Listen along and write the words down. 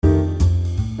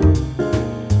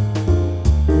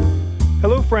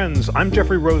friends. I'm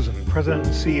Jeffrey Rosen, President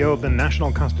and CEO of the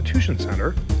National Constitution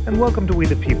Center, and welcome to We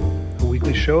the People, a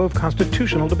weekly show of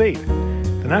constitutional debate.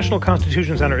 The National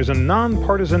Constitution Center is a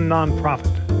nonpartisan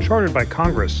nonprofit chartered by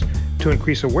Congress to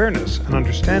increase awareness and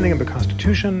understanding of the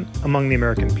Constitution among the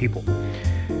American people.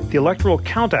 The Electoral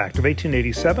Count Act of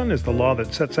 1887 is the law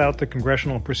that sets out the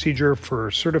congressional procedure for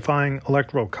certifying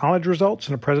electoral college results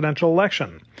in a presidential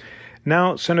election.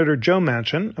 Now, Senator Joe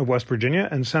Manchin of West Virginia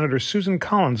and Senator Susan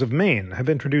Collins of Maine have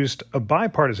introduced a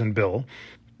bipartisan bill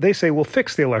they say will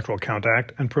fix the Electoral Count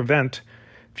Act and prevent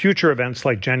future events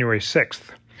like January 6th.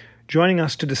 Joining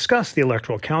us to discuss the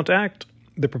Electoral Count Act,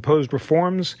 the proposed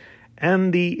reforms,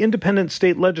 and the independent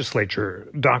state legislature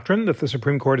doctrine that the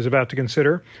Supreme Court is about to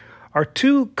consider are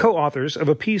two co-authors of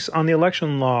a piece on the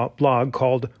election law blog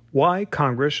called Why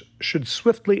Congress Should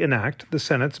Swiftly Enact the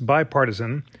Senate's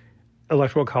Bipartisan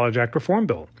Electoral College Act Reform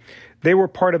Bill. They were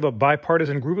part of a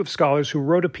bipartisan group of scholars who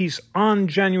wrote a piece on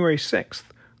January 6th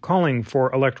calling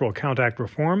for Electoral Count Act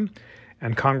reform,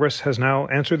 and Congress has now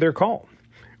answered their call.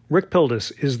 Rick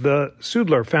Pildes is the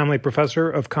Sudler Family Professor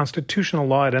of Constitutional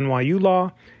Law at NYU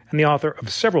Law and the author of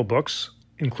several books,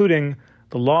 including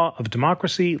The Law of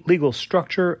Democracy, Legal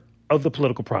Structure of the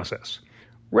Political Process.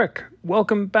 Rick,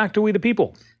 welcome back to We the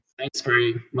People. Thanks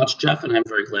very much, Jeff, and I'm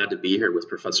very glad to be here with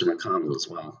Professor McConnell as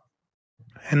well.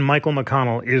 And Michael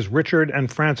McConnell is Richard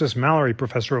and Frances Mallory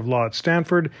Professor of Law at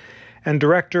Stanford and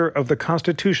Director of the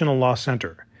Constitutional Law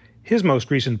Center. His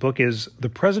most recent book is The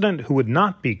President Who Would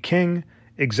Not Be King,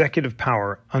 Executive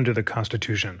Power Under the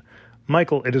Constitution.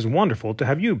 Michael, it is wonderful to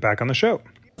have you back on the show.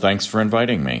 Thanks for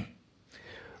inviting me.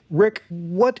 Rick,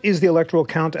 what is the Electoral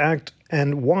Count Act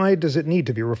and why does it need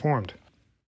to be reformed?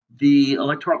 The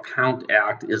Electoral Count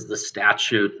Act is the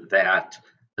statute that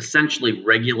essentially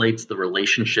regulates the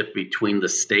relationship between the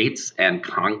states and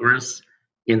Congress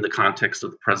in the context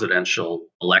of the presidential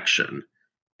election.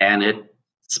 And it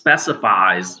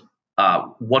specifies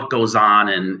what goes on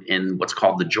in what's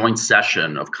called the joint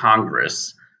session of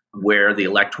Congress, where the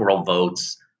electoral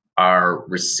votes are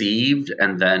received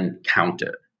and then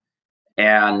counted.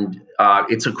 And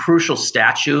it's a crucial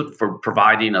statute for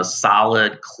providing a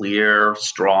solid, clear,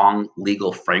 strong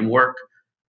legal framework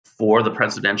for the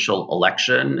presidential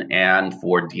election and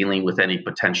for dealing with any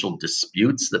potential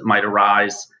disputes that might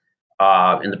arise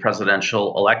in the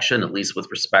presidential election, at least with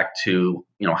respect to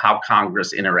how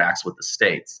Congress interacts with the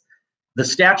states. The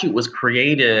statute was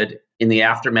created in the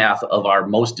aftermath of our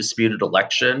most disputed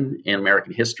election in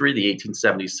American history, the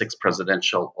 1876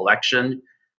 presidential election.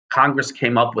 Congress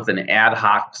came up with an ad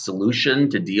hoc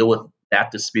solution to deal with that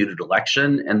disputed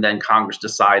election, and then Congress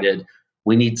decided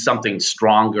we need something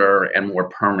stronger and more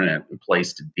permanent in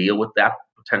place to deal with that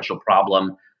potential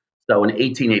problem. So in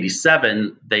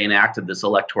 1887, they enacted this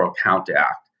Electoral Count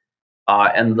Act.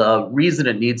 And the reason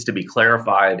it needs to be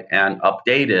clarified and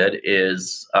updated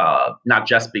is not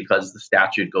just because the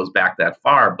statute goes back that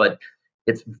far, but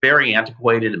it's very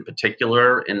antiquated in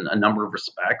particular in a number of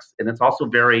respects, and it's also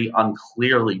very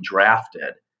unclearly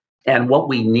drafted. And what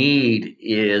we need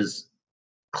is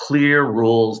clear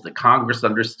rules that Congress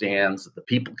understands, that the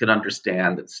people can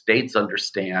understand, that states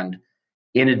understand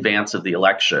in advance of the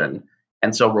election.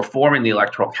 And so reforming the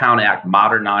Electoral Count Act,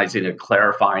 modernizing it,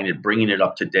 clarifying it, bringing it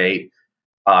up to date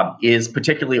is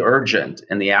particularly urgent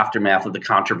in the aftermath of the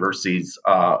controversies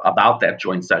about that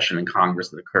joint session in Congress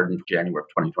that occurred in January of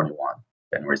 2021,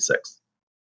 January 6th.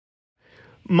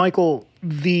 Michael,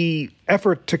 the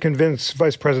effort to convince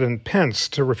Vice President Pence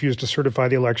to refuse to certify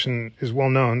the election is well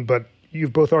known, but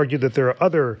you've both argued that there are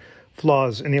other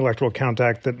flaws in the Electoral Count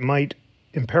Act that might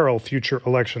imperil future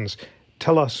elections.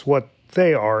 Tell us what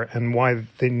they are and why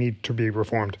they need to be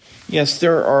reformed. Yes,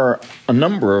 there are a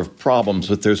number of problems,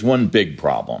 but there's one big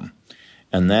problem,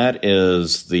 and that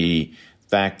is the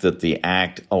fact that the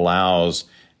Act allows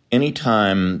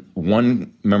anytime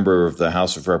one member of the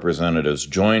House of Representatives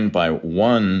joined by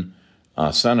one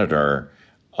senator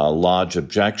lodge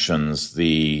objections,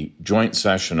 the joint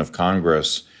session of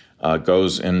Congress has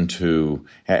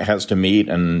to meet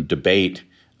and debate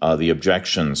the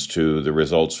objections to the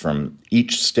results from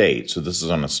each state. So this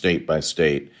is on a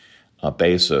state-by-state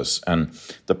basis. And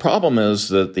the problem is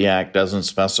that the Act doesn't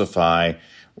specify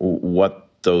what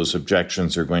those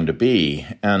objections are going to be.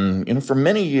 And, for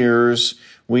many years,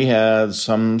 we had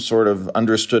some sort of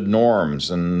understood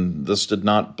norms, and this did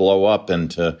not blow up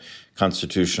into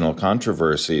constitutional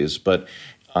controversies. But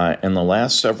in the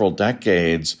last several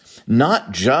decades,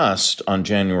 not just on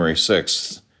January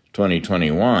 6th,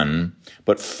 2021,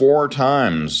 but 4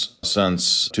 times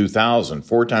since 2000,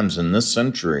 4 times in this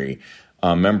century,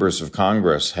 members of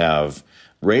Congress have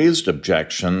raised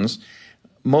objections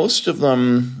most of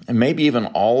them, and maybe even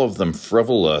all of them,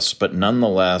 frivolous, but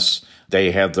nonetheless,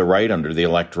 they have the right under the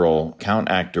Electoral Count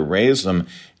Act to raise them.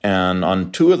 And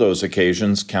on two of those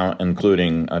occasions,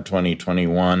 including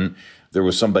 2021, there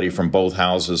was somebody from both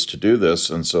houses to do this,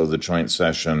 and so the joint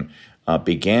session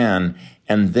began.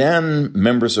 And then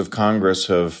members of Congress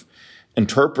have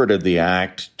interpreted the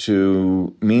act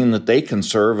to mean that they can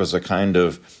serve as a kind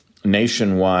of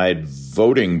nationwide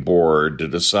voting board to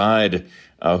decide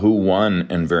who won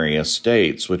in various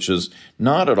states, which is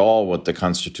not at all what the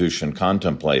Constitution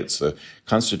contemplates. The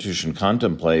Constitution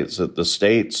contemplates that the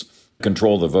states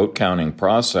control the vote counting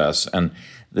process, and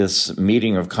this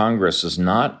meeting of Congress is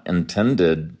not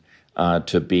intended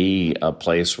to be a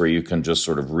place where you can just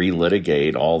sort of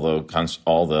relitigate all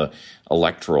the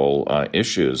electoral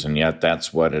issues, and yet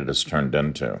that's what it has turned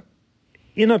into.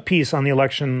 In a piece on the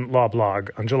Election Law blog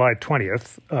on July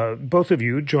 20th, both of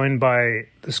you, joined by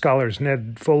the scholars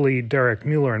Ned Foley, Derek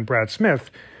Mueller, and Brad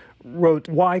Smith, wrote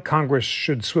why Congress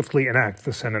should swiftly enact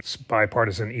the Senate's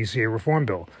bipartisan ECA reform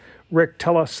bill. Rick,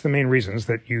 tell us the main reasons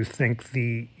that you think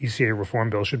the ECA reform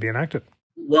bill should be enacted.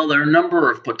 Well, there are a number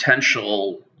of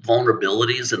potential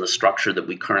vulnerabilities in the structure that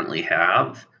we currently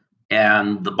have,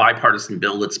 and the bipartisan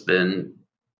bill that's been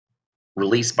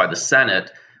released by the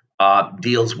Senate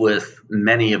deals with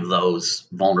many of those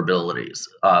vulnerabilities.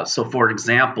 So, for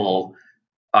example,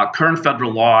 current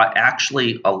federal law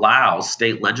actually allows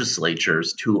state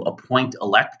legislatures to appoint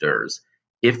electors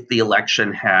if the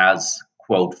election has,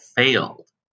 quote, failed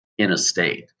in a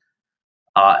state.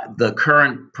 The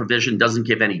current provision doesn't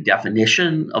give any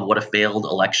definition of what a failed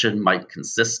election might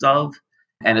consist of.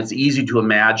 And it's easy to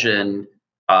imagine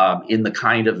in the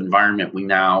kind of environment we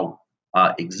now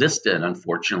exist in,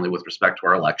 unfortunately, with respect to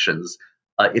our elections,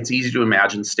 it's easy to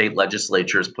imagine state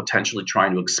legislatures potentially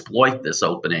trying to exploit this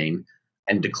opening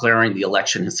and declaring the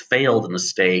election has failed in the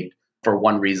state for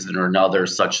one reason or another,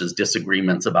 such as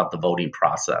disagreements about the voting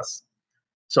process.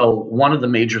 So one of the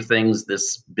major things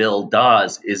this bill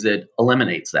does is it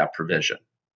eliminates that provision,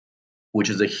 which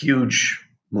is a huge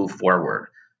move forward.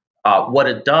 What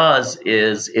it does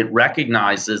is it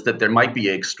recognizes that there might be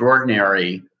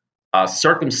extraordinary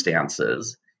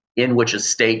circumstances in which a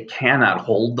state cannot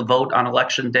hold the vote on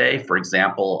election day, for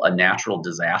example, a natural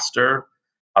disaster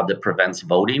that prevents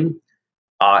voting.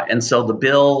 And so the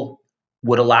bill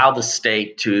would allow the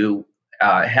state to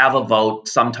have a vote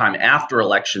sometime after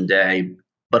election day,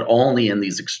 but only in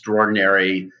these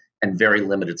extraordinary and very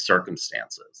limited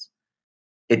circumstances.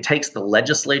 It takes the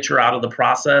legislature out of the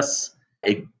process.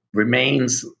 It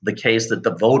remains the case that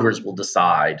the voters will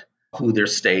decide who their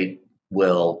state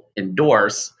will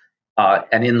endorse.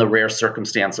 And in the rare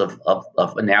circumstance of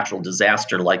a natural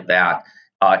disaster like that,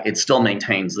 it still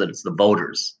maintains that it's the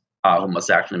voters who must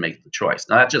actually make the choice.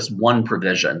 Now, that's just one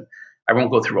provision. I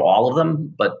won't go through all of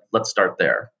them, but let's start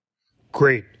there.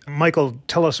 Great. Michael,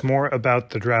 tell us more about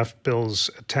the draft bill's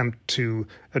attempt to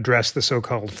address the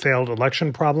so-called failed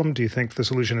election problem. Do you think the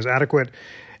solution is adequate?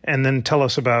 And then tell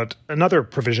us about another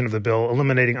provision of the bill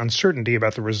eliminating uncertainty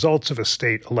about the results of a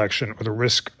state election or the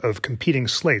risk of competing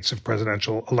slates of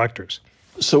presidential electors.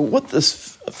 So what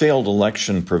this failed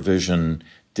election provision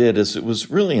did is it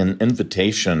was really an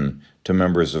invitation to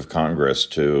members of Congress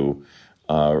to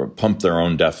pump their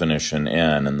own definition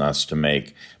in and thus to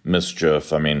make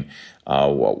mischief. I mean,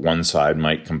 one side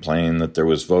might complain that there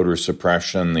was voter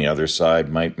suppression. The other side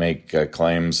might make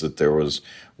claims that there was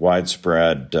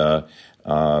widespread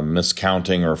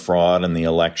miscounting or fraud in the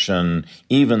election,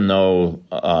 even though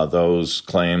those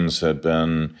claims had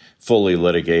been fully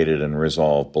litigated and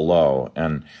resolved below.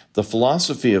 And the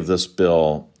philosophy of this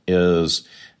bill is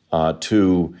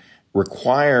to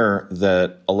require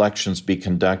that elections be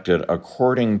conducted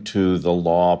according to the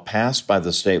law passed by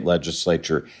the state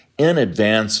legislature in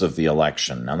advance of the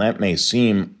election. Now, that may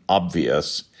seem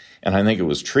obvious, and I think it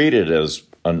was treated as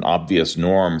an obvious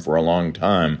norm for a long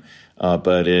time,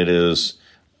 but it is,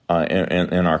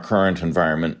 in our current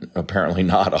environment, apparently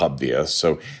not obvious.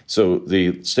 So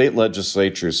the state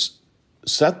legislatures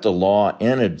set the law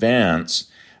in advance,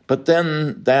 but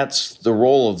then that's the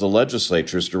role of the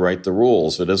legislatures to write the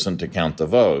rules. It isn't to count the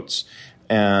votes.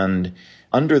 And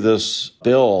under this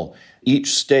bill,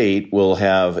 each state will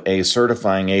have a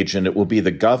certifying agent. It will be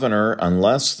the governor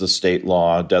unless the state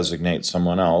law designates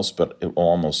someone else, but it will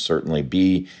almost certainly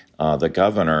be the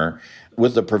governor,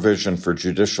 with the provision for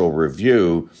judicial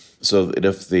review, so that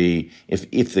if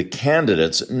the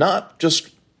candidates, not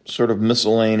just sort of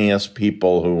miscellaneous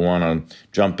people who want to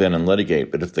jump in and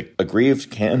litigate, but if the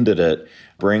aggrieved candidate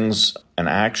brings an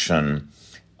action,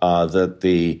 that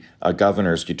the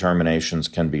governor's determinations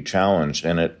can be challenged.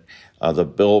 And it The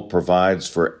bill provides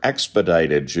for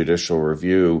expedited judicial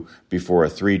review before a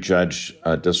 3-judge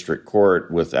district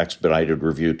court with expedited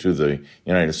review to the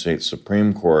United States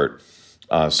Supreme Court,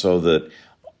 so that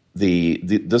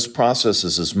this process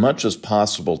is as much as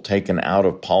possible taken out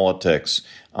of politics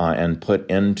and put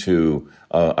into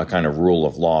a kind of rule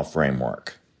of law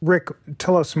framework. Rick,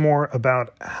 tell us more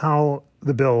about how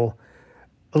the bill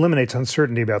eliminates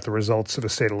uncertainty about the results of a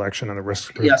state election and the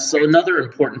risks. Yes, so another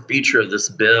important feature of this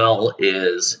bill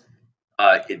is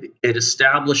it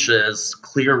establishes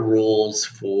clear rules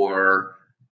for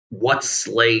what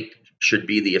slate should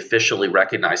be the officially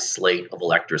recognized slate of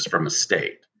electors from a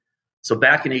state. So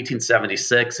back in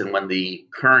 1876, and when the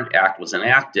current act was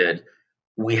enacted,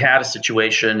 we had a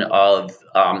situation of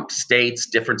states,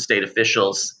 different state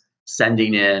officials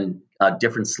sending in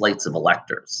different slates of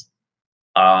electors.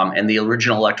 And the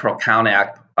original Electoral Count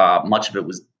Act, much of it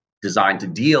was designed to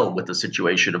deal with the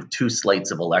situation of 2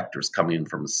 slates of electors coming in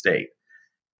from a state.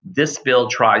 This bill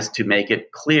tries to make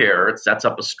it clear, it sets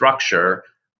up a structure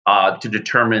to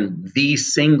determine the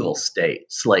single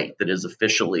slate that is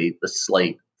officially the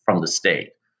slate from the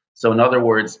state. So in other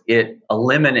words, it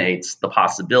eliminates the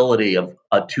possibility of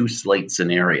a 2-slate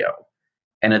scenario.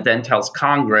 And it then tells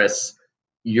Congress,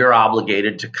 you're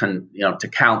obligated to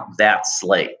count that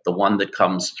slate, the one that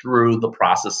comes through the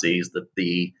processes that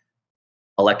the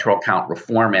Electoral Count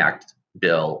Reform Act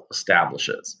bill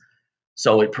establishes.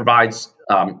 So it provides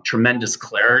tremendous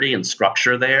clarity and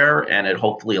structure there, and it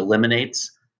hopefully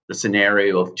eliminates the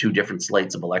scenario of 2 different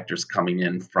slates of electors coming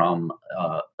in from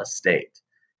a state.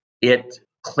 It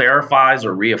clarifies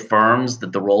or reaffirms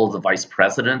that the role of the vice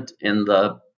president in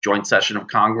the joint session of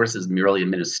Congress is merely a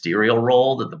ministerial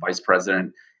role, that the vice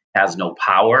president has no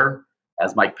power,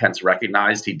 as Mike Pence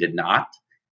recognized he did not,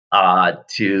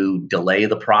 to delay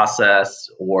the process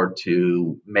or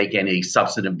to make any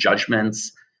substantive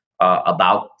judgments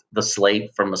about the slate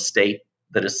from a state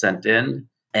that is sent in.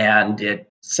 And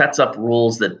it sets up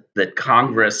rules that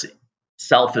Congress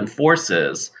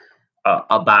self-enforces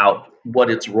about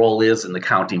what its role is in the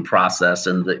counting process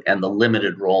and the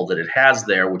limited role that it has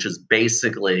there, which is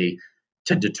basically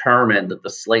to determine that the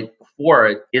slate before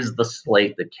it is the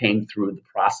slate that came through the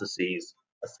processes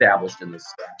established in the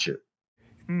statute.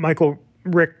 Michael,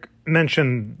 Rick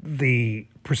mentioned the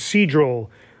procedural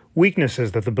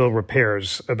weaknesses that the bill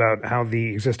repairs about how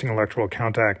the existing Electoral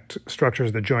Count Act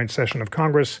structures the joint session of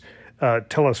Congress.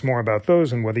 Tell us more about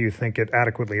those and whether you think it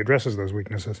adequately addresses those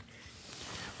weaknesses.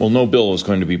 Well, no bill is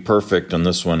going to be perfect, and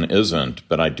this one isn't,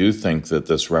 but I do think that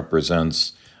this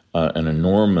represents an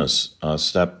enormous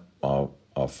step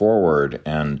forward,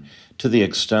 and to the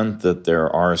extent that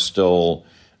there are still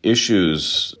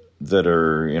issues that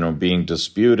are, being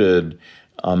disputed,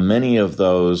 many of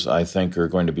those, I think, are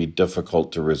going to be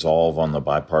difficult to resolve on the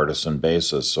bipartisan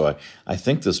basis. So I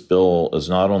think this bill is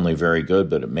not only very good,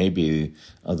 but it may be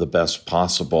the best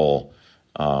possible.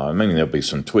 There'll be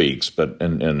some tweaks, but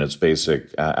in its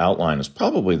basic outline is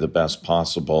probably the best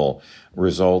possible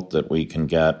result that we can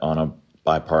get on a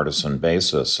bipartisan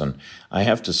basis. And I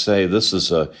have to say, this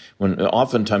is when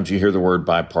oftentimes you hear the word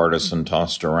bipartisan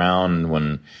tossed around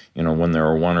when there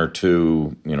are 1 or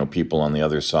 2, people on the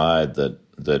other side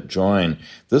that join.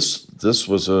 This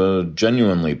was a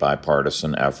genuinely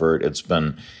bipartisan effort.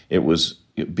 It was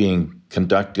being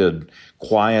conducted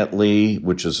quietly,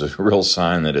 which is a real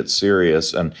sign that it's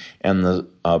serious. And the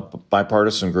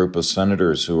bipartisan group of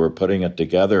senators who are putting it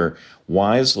together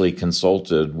wisely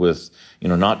consulted with,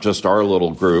 not just our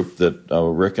little group that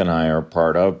Rick and I are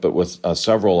part of, but with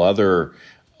several other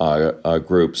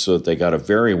groups, so that they got a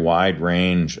very wide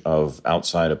range of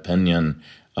outside opinion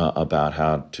about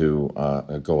how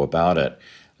to go about it.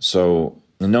 So,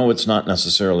 no, it's not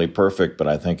necessarily perfect, but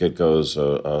I think it goes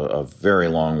a very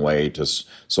long way to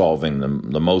solving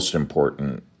the most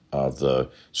important of the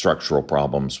structural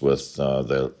problems with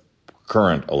the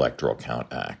current Electoral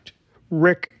Count Act.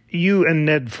 Rick, you and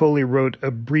Ned Foley wrote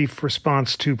a brief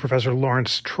response to Professor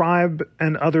Lawrence Tribe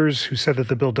and others who said that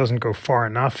the bill doesn't go far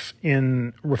enough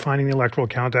in refining the Electoral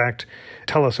Count Act.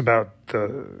 Tell us about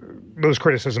those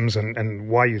criticisms and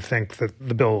why you think that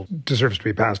the bill deserves to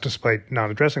be passed despite not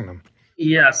addressing them.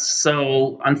 Yes.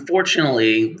 So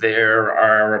unfortunately, there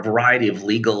are a variety of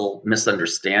legal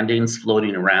misunderstandings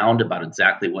floating around about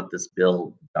exactly what this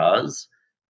bill does.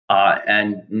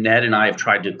 And Ned and I have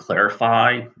tried to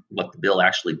clarify what the bill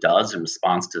actually does in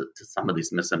response to some of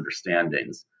these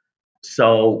misunderstandings.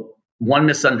 So one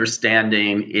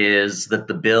misunderstanding is that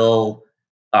the bill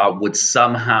would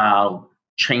somehow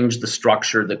change the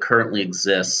structure that currently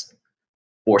exists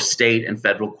for state and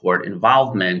federal court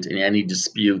involvement in any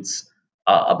disputes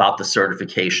about the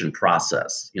certification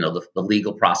process, the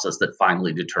legal process that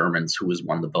finally determines who has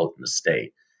won the vote in the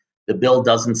state. The bill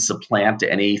doesn't supplant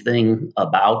anything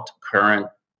about current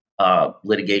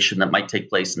litigation that might take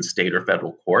place in state or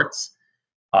federal courts.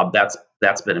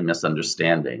 That's been a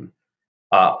misunderstanding.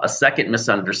 A second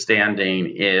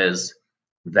misunderstanding is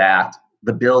that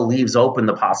the bill leaves open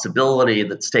the possibility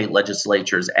that state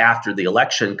legislatures after the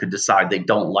election could decide they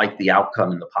don't like the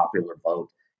outcome in the popular vote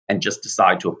and just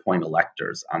decide to appoint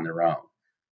electors on their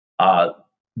own.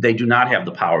 They do not have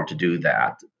the power to do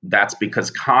that. That's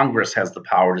because Congress has the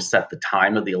power to set the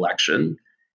time of the election,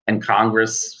 and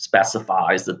Congress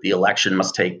specifies that the election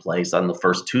must take place on the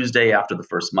first Tuesday after the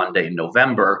first Monday in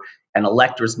November, and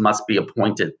electors must be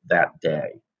appointed that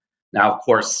day. Now, of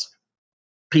course,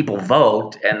 people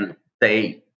vote, and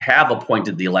they have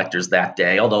appointed the electors that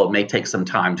day, although it may take some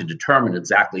time to determine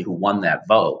exactly who won that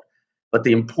vote. But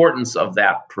the importance of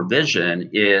that provision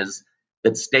is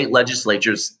that state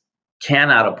legislatures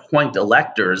cannot appoint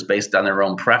electors based on their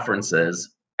own preferences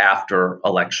after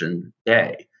election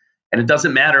day. And it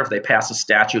doesn't matter if they pass a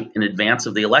statute in advance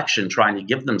of the election trying to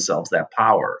give themselves that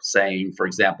power, saying, for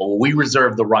example, we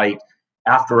reserve the right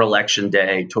after election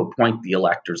day to appoint the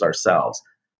electors ourselves.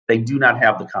 They do not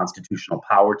have the constitutional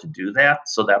power to do that,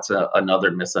 so that's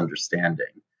another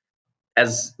misunderstanding.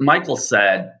 As Michael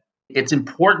said, it's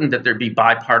important that there be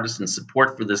bipartisan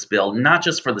support for this bill, not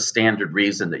just for the standard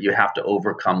reason that you have to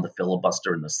overcome the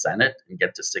filibuster in the Senate and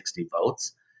get to 60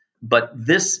 votes, but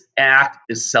this act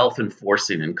is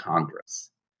self-enforcing in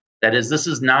Congress. That is, this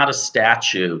is not a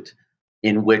statute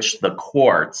in which the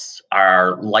courts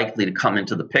are likely to come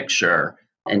into the picture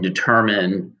and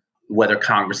determine whether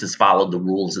Congress has followed the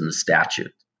rules in the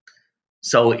statute.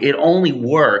 So it only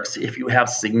works if you have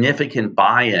significant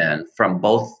buy-in from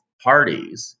both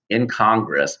parties in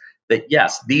Congress that,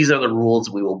 yes, these are the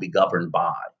rules we will be governed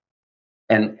by.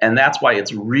 And that's why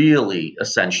it's really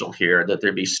essential here that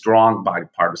there be strong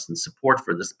bipartisan support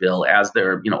for this bill, as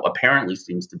there apparently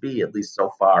seems to be, at least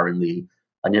so far in the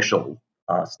initial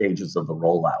stages of the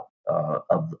rollout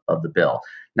of the bill.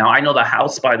 Now, I know the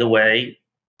House, by the way,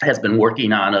 has been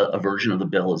working on a version of the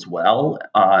bill as well,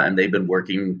 and they've been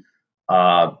working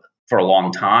for a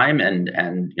long time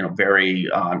and very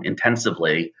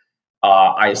intensively.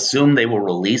 I assume they will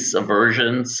release a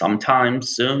version sometime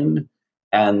soon,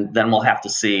 and then we'll have to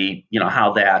see,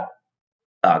 how that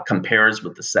compares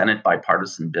with the Senate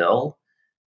bipartisan bill.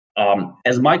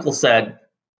 As Michael said,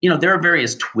 there are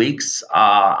various tweaks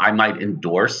I might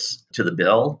endorse to the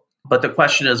bill, but the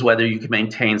question is whether you can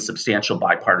maintain substantial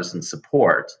bipartisan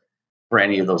support for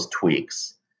any of those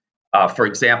tweaks. For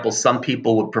example, some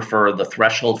people would prefer the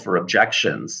threshold for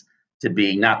objections to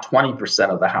be not 20%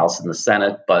 of the House and the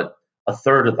Senate, but a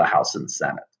third of the House and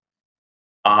Senate.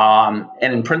 And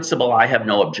in principle, I have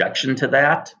no objection to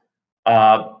that.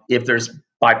 If there's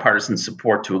bipartisan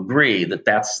support to agree that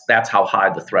that's how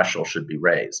high the threshold should be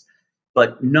raised.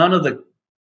 But none of the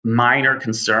minor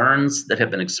concerns that have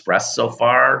been expressed so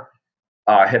far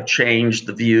have changed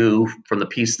the view from the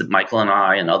piece that Michael and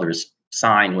I and others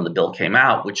signed when the bill came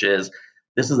out, which is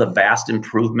this is a vast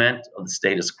improvement of the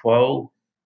status quo.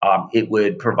 It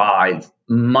would provide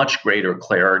much greater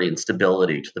clarity and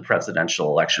stability to the presidential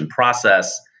election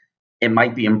process. It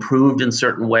might be improved in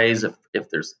certain ways if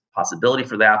there's possibility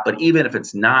for that. But even if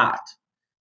it's not,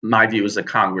 my view is that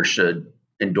Congress should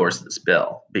endorse this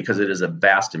bill because it is a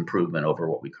vast improvement over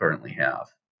what we currently have.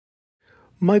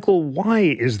 Michael, why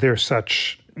is there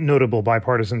such notable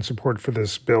bipartisan support for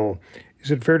this bill?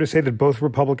 Is it fair to say that both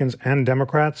Republicans and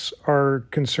Democrats are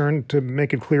concerned to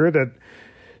make it clear that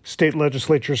state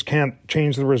legislatures can't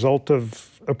change the result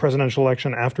of a presidential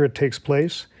election after it takes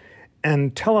place?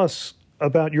 And tell us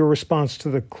about your response to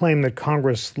the claim that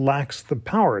Congress lacks the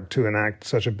power to enact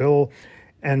such a bill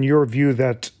and your view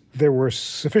that there were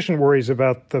sufficient worries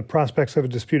about the prospects of a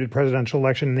disputed presidential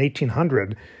election in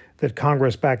 1800 that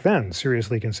Congress back then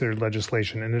seriously considered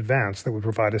legislation in advance that would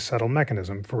provide a settled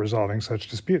mechanism for resolving such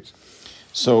disputes.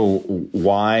 So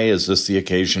why is this the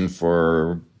occasion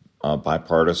for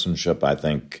bipartisanship? I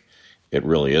think it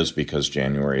really is because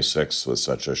January 6th was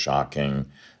such a shocking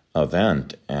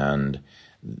event, and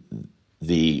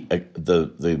the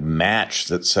match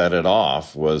that set it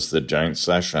off was the joint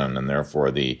session, and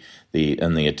therefore the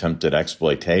attempted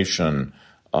exploitation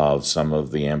of some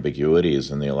of the ambiguities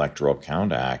in the Electoral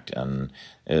Count Act, and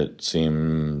it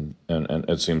seems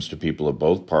to people of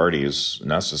both parties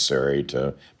necessary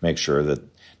to make sure that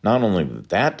not only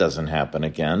that doesn't happen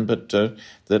again, but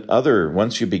that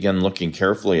once you begin looking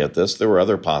carefully at this, there were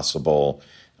other possible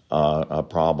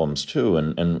problems too,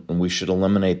 and we should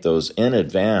eliminate those in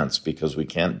advance because we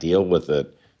can't deal with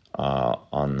it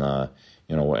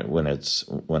when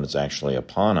it's actually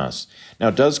upon us. Now,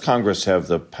 does Congress have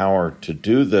the power to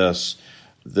do this?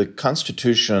 The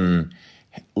Constitution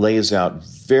lays out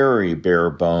very bare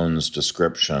bones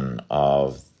description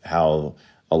of how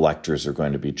electors are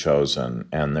going to be chosen,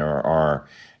 and there are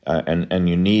and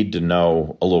you need to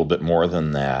know a little bit more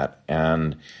than that.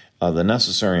 And the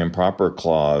necessary and proper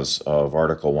clause of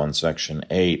Article 1, Section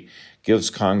 8 gives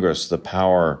Congress the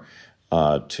power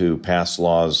to pass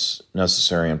laws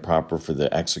necessary and proper for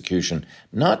the execution,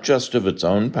 not just of its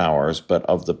own powers, but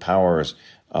of the powers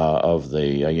of the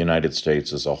United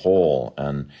States as a whole.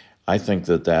 And I think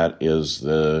that is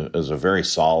a very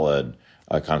solid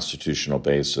constitutional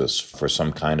basis for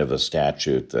some kind of a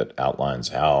statute that outlines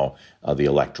how the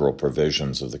electoral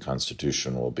provisions of the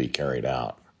Constitution will be carried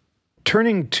out.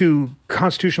 Turning to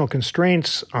constitutional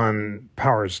constraints on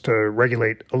powers to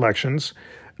regulate elections,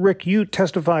 Rick, you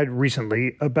testified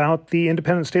recently about the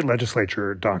independent state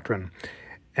legislature doctrine,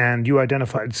 and you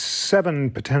identified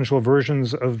 7 potential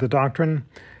versions of the doctrine,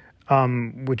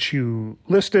 which you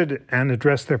listed and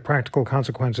addressed their practical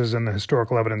consequences and the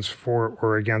historical evidence for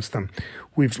or against them.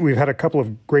 We've had a couple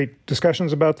of great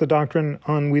discussions about the doctrine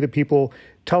on We the People.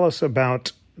 Tell us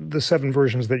about the 7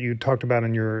 versions that you talked about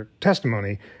in your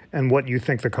testimony and what you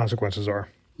think the consequences are.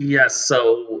 Yes,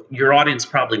 so your audience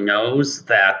probably knows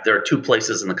that there are 2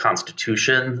 places in the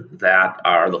Constitution that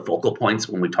are the focal points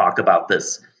when we talk about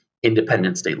this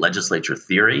independent state legislature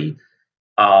theory.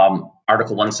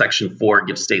 Article 1, Section 4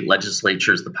 gives state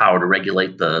legislatures the power to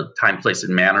regulate the time, place,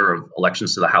 and manner of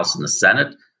elections to the House and the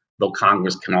Senate, though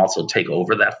Congress can also take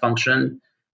over that function.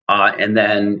 And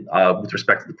then with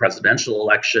respect to the presidential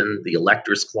election, the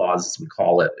electors clause, as we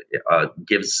call it,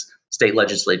 gives state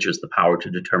legislatures the power to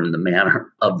determine the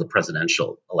manner of the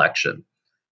presidential election.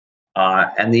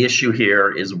 And the issue here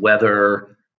is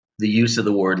whether the use of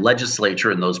the word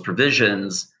legislature in those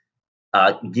provisions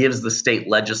gives the state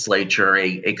legislature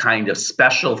a kind of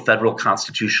special federal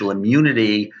constitutional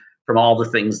immunity from all the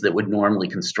things that would normally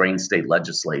constrain state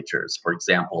legislatures. For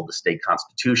example, the state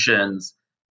constitutions,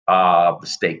 the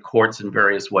state courts in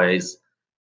various ways.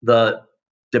 The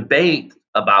debate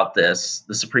about this,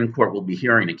 the Supreme Court will be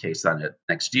hearing a case on it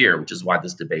next year, which is why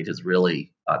this debate has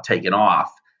really taken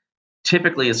off.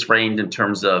 Typically is framed in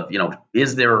terms of,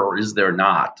 is there or is there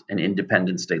not an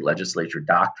independent state legislature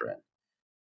doctrine?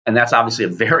 And that's obviously a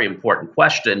very important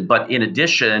question. But in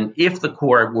addition, if the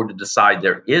court were to decide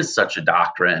there is such a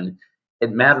doctrine,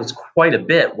 it matters quite a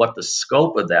bit what the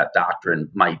scope of that doctrine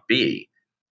might be.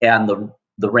 And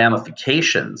the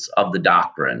ramifications of the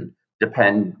doctrine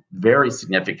depend very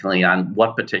significantly on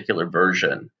what particular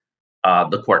version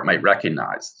the court might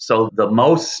recognize. So the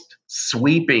most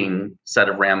sweeping set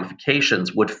of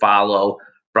ramifications would follow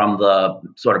from the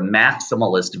sort of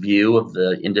maximalist view of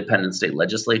the independent state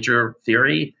legislature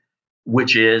theory,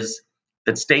 which is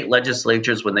that state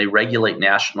legislatures, when they regulate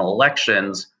national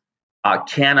elections,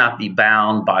 cannot be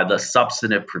bound by the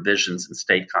substantive provisions in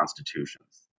state constitutions.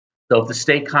 So if the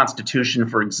state constitution,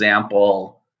 for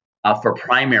example, for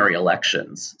primary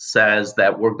elections says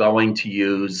that we're going to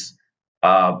use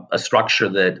a structure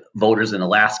that voters in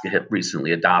Alaska have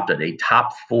recently adopted, a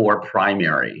top 4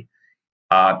 primary,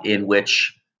 in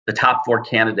which the top 4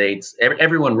 candidates,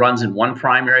 everyone runs in one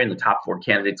primary and the top 4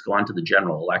 candidates go on to the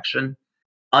general election.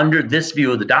 Under this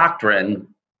view of the doctrine,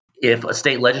 if a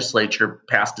state legislature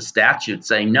passed a statute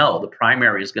saying, no, the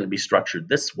primary is going to be structured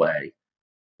this way,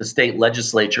 the state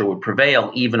legislature would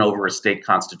prevail even over a state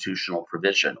constitutional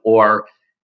provision. Or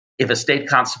if a state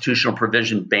constitutional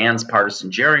provision bans partisan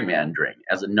gerrymandering,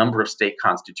 as a number of state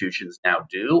constitutions now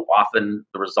do, often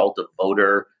the result of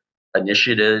voter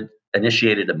initiated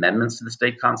amendments to the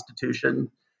state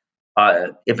constitution.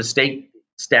 If a state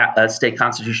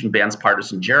constitution bans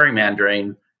partisan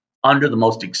gerrymandering under the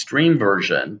most extreme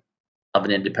version of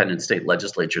an independent state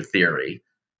legislature theory,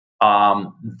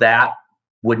 that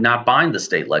would not bind the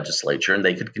state legislature, and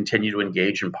they could continue to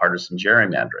engage in partisan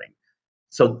gerrymandering.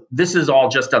 So this is all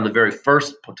just on the very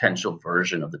first potential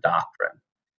version of the doctrine.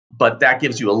 But that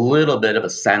gives you a little bit of a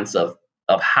sense of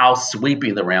how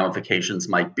sweeping the ramifications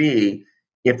might be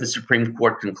if the Supreme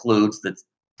Court concludes that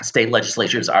state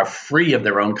legislatures are free of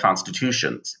their own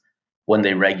constitutions when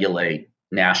they regulate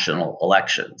national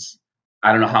elections.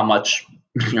 I don't know how much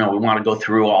we want to go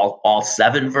through all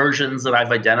 7 versions that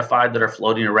I've identified that are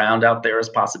floating around out there as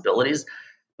possibilities,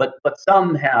 but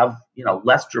some have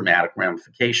less dramatic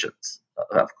ramifications,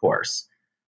 of course.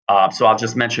 So I'll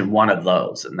just mention one of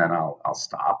those, and then I'll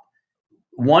stop.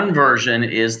 One version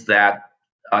is that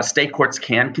state courts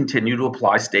can continue to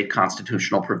apply state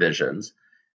constitutional provisions,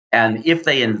 and if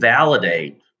they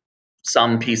invalidate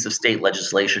some piece of state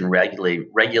legislation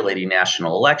regulating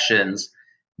national elections,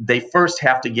 they first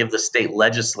have to give the state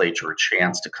legislature a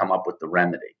chance to come up with the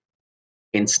remedy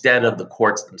instead of the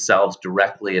courts themselves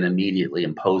directly and immediately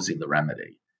imposing the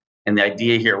remedy. And the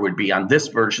idea here would be on this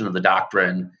version of the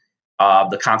doctrine,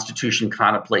 the Constitution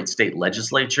contemplates state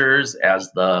legislatures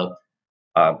as the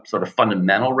sort of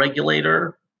fundamental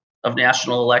regulator of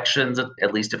national elections,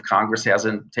 at least if Congress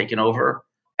hasn't taken over.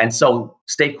 And so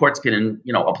state courts can,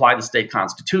 apply the state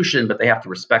constitution, but they have to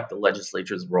respect the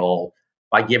legislature's role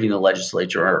by giving the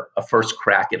legislature a first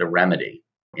crack at a remedy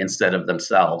instead of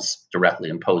themselves directly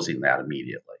imposing that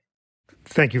immediately.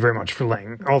 Thank you very much for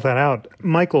laying all that out.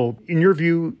 Michael, in your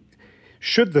view,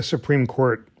 should the Supreme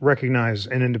Court recognize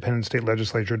an independent state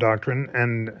legislature doctrine,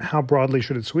 and how broadly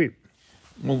should it sweep?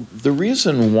 Well, the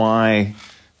reason why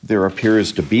there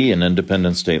appears to be an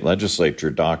independent state legislature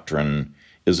doctrine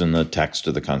is in the text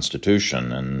of the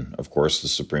Constitution. And, of course, the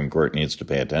Supreme Court needs to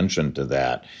pay attention to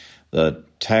that. The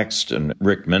text, and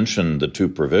Rick mentioned the two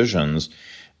provisions,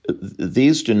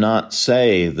 these do not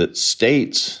say that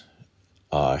states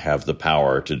have the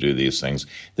power to do these things.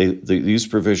 These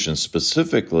provisions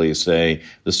specifically say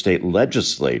the state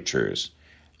legislatures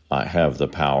have the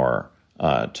power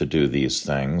to do these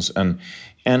things. And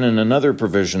in another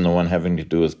provision, the one having to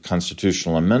do with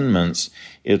constitutional amendments,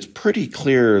 it's pretty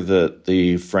clear that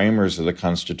the framers of the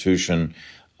Constitution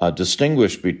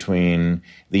distinguish between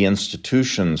the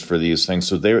institutions for these things.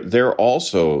 So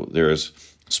there's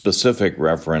specific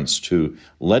reference to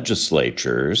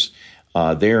legislatures.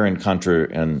 They're in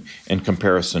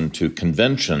comparison to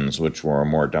conventions, which were a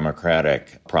more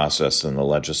democratic process than the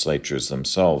legislatures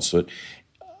themselves. So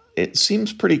it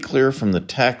seems pretty clear from the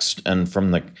text and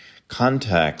from the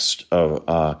context of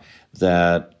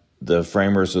that the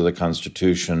framers of the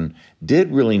Constitution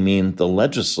did really mean the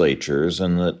legislatures,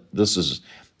 and that this is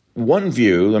one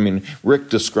view. I mean, Rick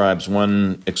describes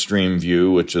one extreme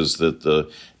view, which is that the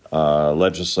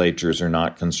legislatures are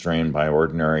not constrained by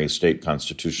ordinary state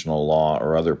constitutional law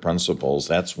or other principles.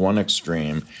 That's one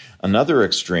extreme. Another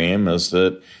extreme is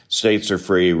that states are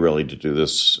free really to do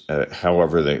this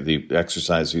however they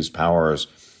exercise these powers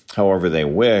however they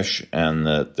wish, and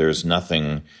that there's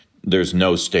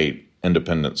no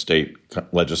independent state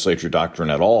legislature doctrine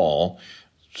at all,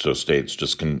 so states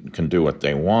just can do what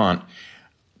they want.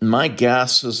 My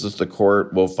guess is that the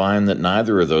court will find that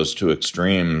neither of those two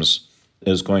extremes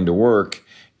is going to work.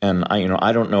 And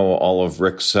I don't know all of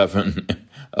Rick's 7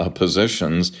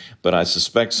 positions, but I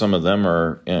suspect some of them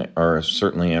are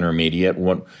certainly intermediate.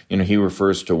 He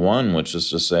refers to one, which is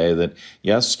to say that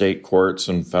yes, state courts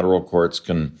and federal courts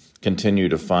can continue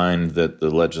to find that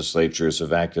the legislatures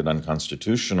have acted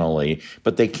unconstitutionally,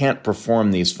 but they can't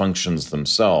perform these functions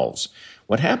themselves.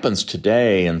 What happens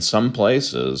today in some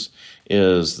places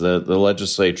is that the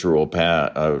legislature will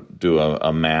do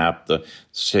a map. The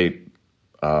state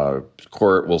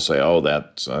court will say, "Oh,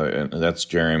 that's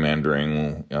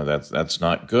gerrymandering. That's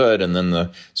not good." And then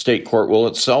the state court will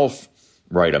itself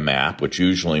write a map, which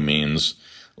usually means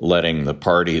letting the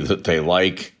party that they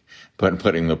like,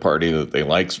 putting the party that they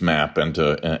like's map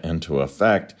into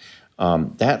effect.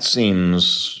 That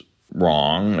seems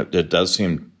wrong. It does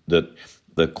seem that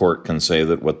the court can say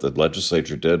that what the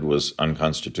legislature did was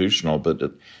unconstitutional,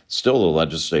 but still the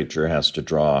legislature has to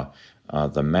draw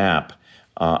the map.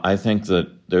 I think that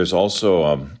there's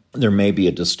also there may be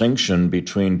a distinction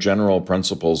between general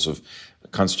principles of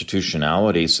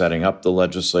constitutionality, setting up the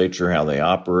legislature, how they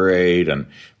operate, and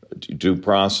due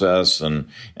process,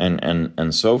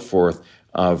 and so forth,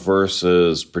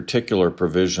 versus particular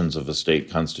provisions of a state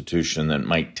constitution that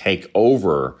might take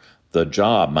over the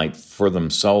job, might for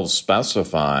themselves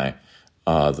specify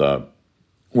the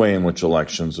way in which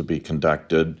elections would be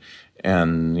conducted.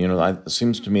 And, it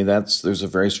seems to me there's a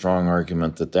very strong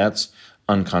argument that that's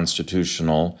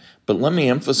unconstitutional. But let me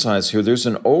emphasize here, there's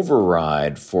an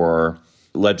override for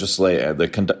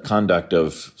the conduct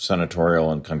of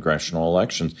senatorial and congressional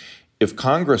elections. If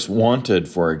Congress wanted,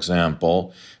 for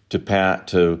example,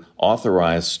 to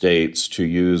authorize states to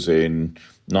use a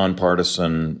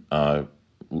nonpartisan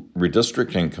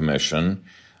redistricting commission,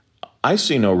 I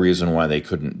see no reason why they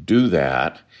couldn't do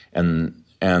that, and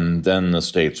then the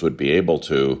states would be able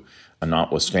to,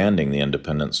 notwithstanding the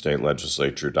independent state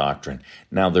legislature doctrine.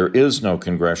 Now, there is no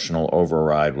congressional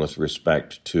override with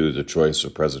respect to the choice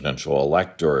of presidential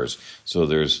electors, so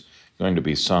there's going to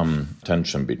be some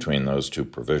tension between those two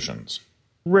provisions.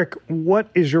 Rick, what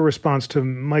is your response to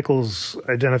Michael's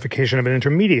identification of an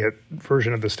intermediate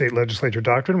version of the state legislature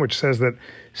doctrine, which says that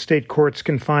state courts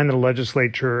can find that a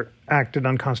legislature acted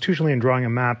unconstitutionally in drawing a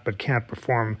map but can't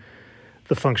perform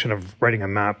the function of writing a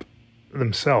map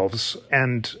themselves?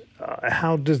 And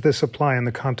how does this apply in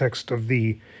the context of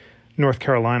the North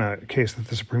Carolina case that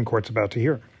the Supreme Court's about to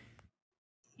hear?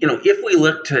 If we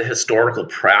look to historical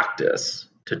practice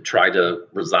to try to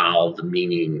resolve the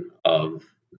meaning of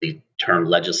the term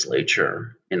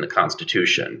legislature in the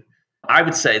Constitution, I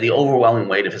would say the overwhelming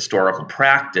weight of historical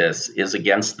practice is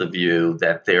against the view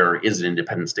that there is an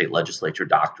independent state legislature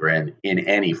doctrine in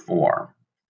any form.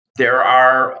 There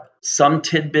are some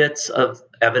tidbits of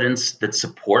evidence that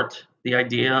support the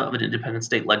idea of an independent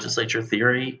state legislature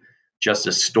theory.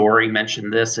 Justice Story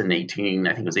mentioned this in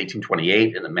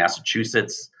 1828 in the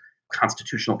Massachusetts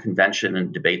Constitutional Convention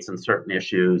and debates on certain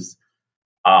issues.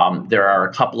 There are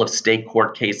a couple of state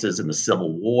court cases in the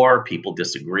Civil War. People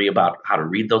disagree about how to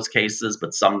read those cases,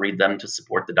 but some read them to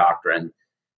support the doctrine.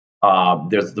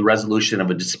 There's the resolution of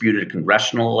a disputed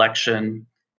congressional election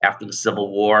after the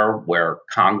Civil War, where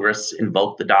Congress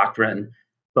invoked the doctrine.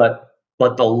 But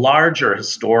the larger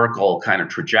historical kind of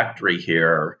trajectory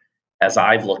here, as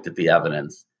I've looked at the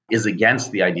evidence, is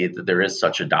against the idea that there is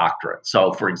such a doctrine.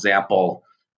 So, for example,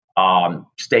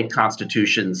 state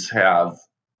constitutions have,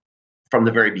 from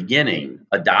the very beginning,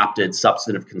 adopted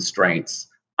substantive constraints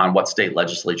on what state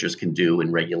legislatures can do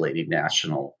in regulating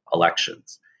national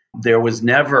elections. There was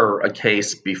never a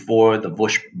case before the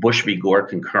Bush v. Gore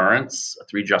concurrence, a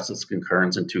three-justice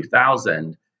concurrence in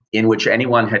 2000, in which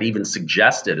anyone had even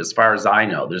suggested, as far as I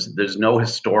know, there's no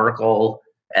historical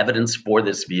evidence for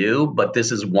this view, but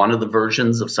this is one of the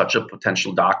versions of such a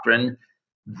potential doctrine,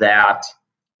 that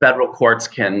federal courts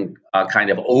can kind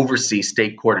of oversee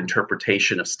state court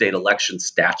interpretation of state election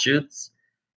statutes.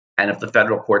 And if the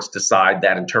federal courts decide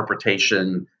that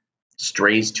interpretation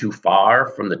strays too far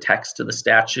from the text of the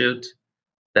statute,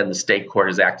 then the state court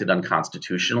has acted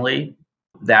unconstitutionally.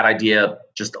 That idea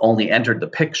just only entered the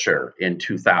picture in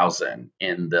 2000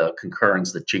 in the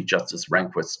concurrence that Chief Justice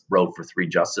Rehnquist wrote for three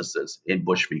justices in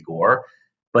Bush v. Gore.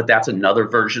 But that's another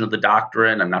version of the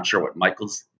doctrine. I'm not sure what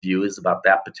Michael's view is about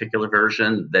that particular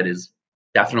version. That is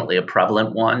definitely a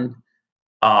prevalent one.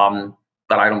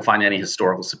 But I don't find any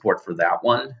historical support for that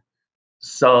one.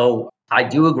 So I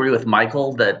do agree with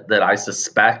Michael that I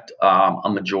suspect a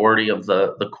majority of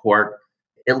the court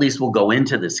at least will go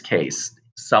into this case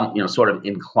sort of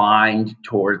inclined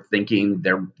toward thinking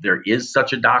there is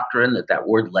such a doctrine, that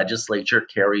word legislature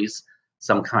carries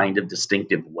some kind of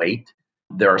distinctive weight.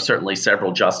 There are certainly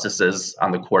several justices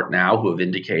on the court now who have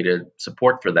indicated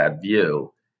support for that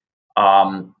view.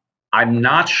 I'm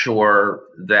not sure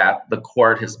that the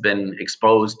court has been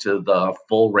exposed to the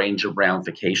full range of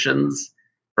ramifications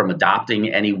from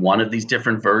adopting any one of these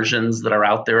different versions that are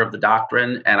out there of the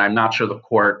doctrine. And I'm not sure the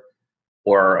court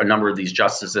or a number of these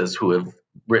justices who have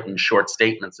written short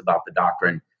statements about the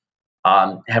doctrine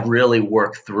have really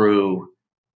worked through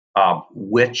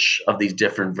which of these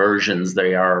different versions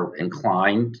they are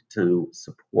inclined to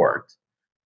support.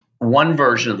 One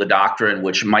version of the doctrine,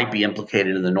 which might be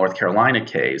implicated in the North Carolina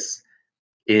case,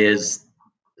 is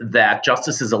that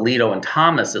Justices Alito and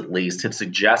Thomas, at least, have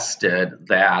suggested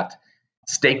that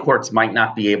state courts might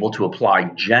not be able to apply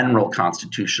general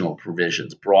constitutional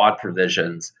provisions, broad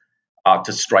provisions,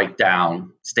 to strike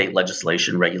down state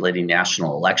legislation regulating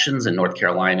national elections. In North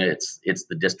Carolina, it's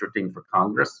the districting for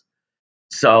Congress.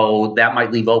 So that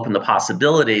might leave open the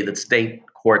possibility that state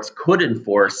courts could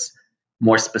enforce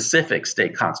more specific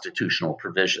state constitutional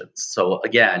provisions. So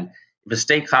again, if a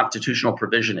state constitutional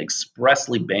provision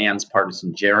expressly bans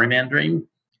partisan gerrymandering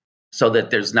so that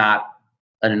there's not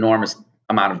an enormous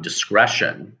amount of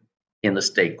discretion in the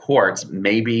state courts,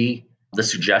 maybe the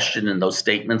suggestion in those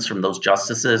statements from those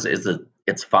justices is that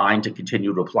it's fine to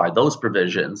continue to apply those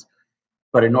provisions.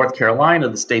 But in North Carolina,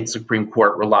 the state Supreme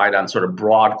Court relied on sort of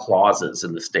broad clauses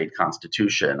in the state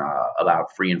constitution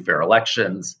about free and fair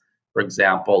elections, for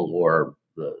example, or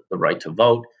the right to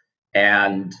vote.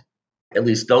 And at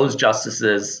least those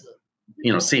justices,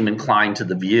 seem inclined to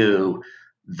the view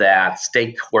that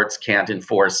state courts can't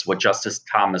enforce what Justice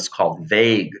Thomas called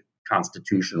vague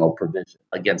constitutional provision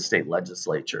against state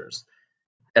legislatures.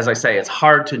 As I say, it's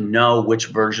hard to know which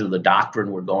version of the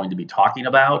doctrine we're going to be talking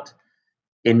about.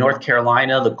 In North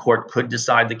Carolina, the court could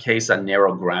decide the case on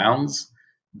narrow grounds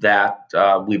that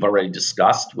we've already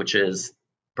discussed, which is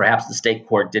perhaps the state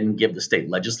court didn't give the state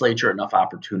legislature enough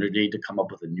opportunity to come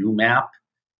up with a new map,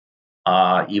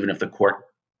 even if the court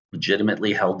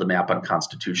legitimately held the map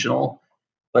unconstitutional.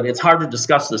 But it's hard to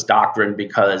discuss this doctrine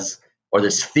or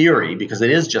this theory, because it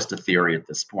is just a theory at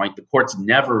this point. The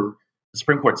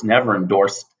Supreme Court's never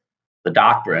endorsed the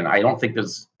doctrine. I don't think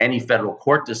there's any federal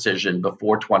court decision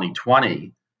before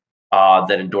 2020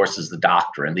 that endorses the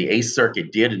doctrine. The Eighth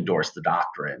Circuit did endorse the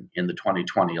doctrine in the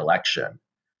 2020 election.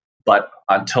 But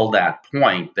until that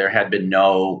point, there had been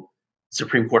no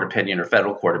Supreme Court opinion or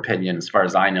federal court opinion, as far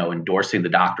as I know, endorsing the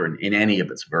doctrine in any of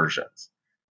its versions.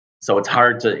 So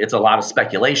it's a lot of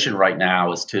speculation right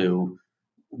now as to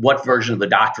what version of the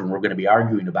doctrine we're going to be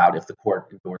arguing about if the court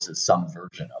endorses some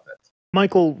version of it.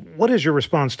 Michael, what is your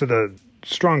response to the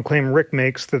strong claim Rick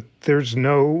makes that there's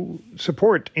no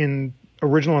support in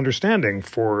original understanding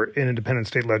for an independent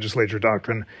state legislature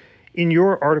doctrine? In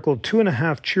your article,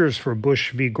 2.5 Cheers for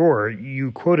Bush v. Gore,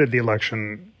 you quoted the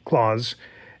election clause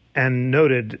and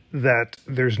noted that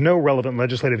there's no relevant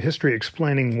legislative history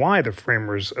explaining why the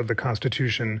framers of the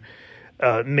Constitution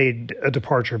made a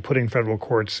departure, putting federal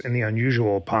courts in the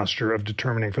unusual posture of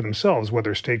determining for themselves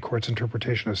whether state courts'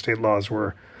 interpretation of state laws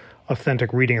were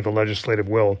authentic reading of the legislative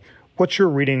will. What's your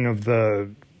reading of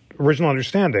the original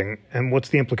understanding, and what's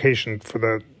the implication for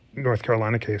the North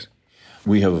Carolina case?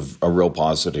 We have a real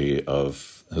paucity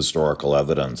of historical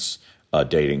evidence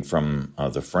dating from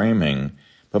the framing.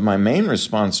 But my main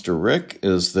response to Rick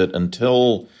is that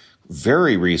until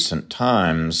very recent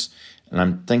times, and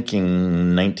I'm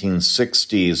thinking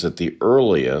 1960s at the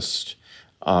earliest,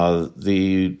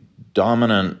 the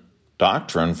dominant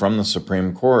doctrine from the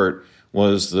Supreme Court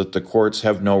was that the courts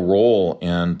have no role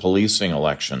in policing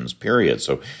elections, period.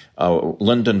 So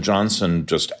Lyndon Johnson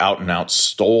just out and out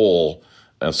stole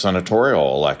a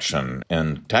senatorial election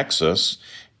in Texas,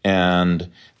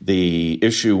 and the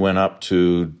issue went up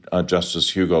to Justice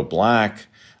Hugo Black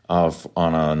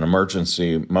on an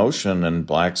emergency motion, and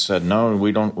Black said, "No,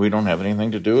 we don't have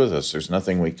anything to do with this. There's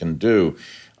nothing we can do."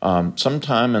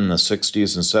 Sometime in the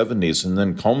 60s and 70s, and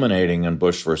then culminating in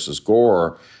Bush versus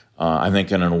Gore, I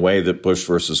think in a way that Bush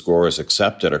versus Gore is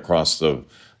accepted across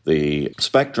the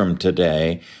spectrum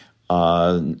today.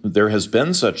 There has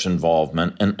been such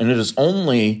involvement, and it is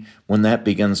only when that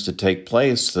begins to take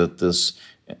place that this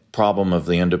problem of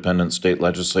the independent state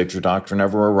legislature doctrine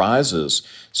ever arises.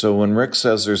 So when Rick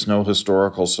says there's no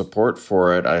historical support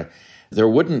for it, there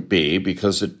wouldn't be,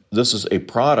 because this is a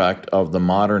product of the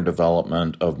modern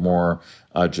development of more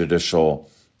judicial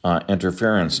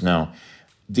interference. Now,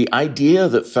 the idea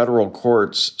that federal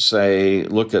courts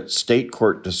look at state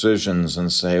court decisions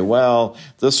and say, well,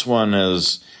 this one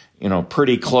is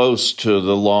pretty close to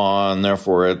the law, and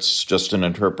therefore it's just an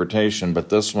interpretation, but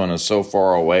this one is so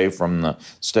far away from the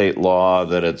state law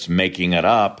that it's making it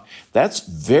up. That's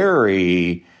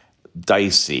very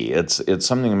dicey. It's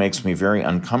something that makes me very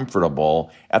uncomfortable.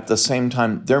 At the same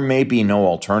time, there may be no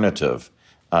alternative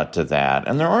to that.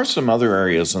 And there are some other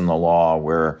areas in the law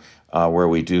where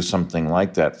we do something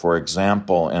like that. For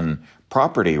example, in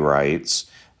property rights,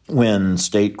 when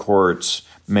state courts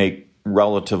make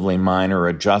relatively minor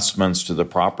adjustments to the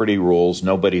property rules,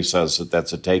 nobody says that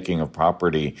that's a taking of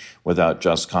property without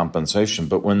just compensation.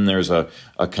 But when there's a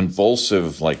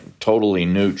convulsive, totally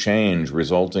new change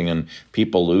resulting in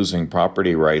people losing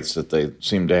property rights that they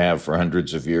seem to have for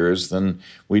hundreds of years, then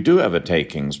we do have a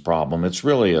takings problem. It's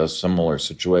really a similar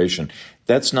situation.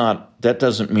 That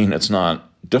doesn't mean it's not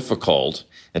difficult.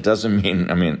 It doesn't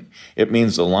mean, it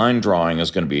means the line drawing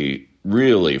is going to be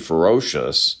really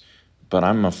ferocious, but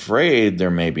I'm afraid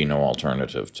there may be no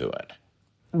alternative to it.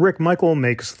 Rick, Michael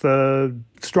makes the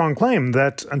strong claim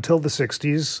that until the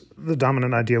 60s, the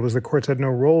dominant idea was the courts had no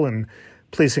role in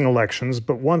policing elections.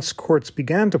 But once courts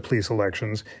began to police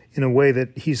elections in a way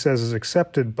that he says is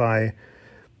accepted by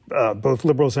both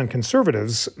liberals and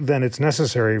conservatives, then it's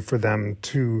necessary for them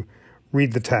to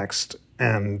read the text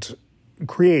and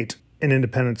create an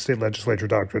independent state legislature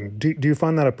doctrine. Do you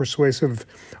find that a persuasive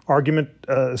argument,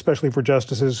 especially for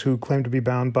justices who claim to be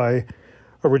bound by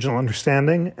original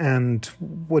understanding? And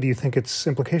what do you think its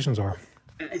implications are?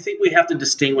 I think we have to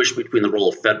distinguish between the role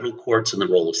of federal courts and the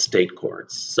role of state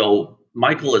courts. So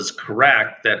Michael is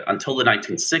correct that until the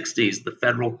 1960s, the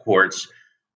federal courts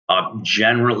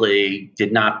generally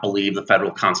did not believe the federal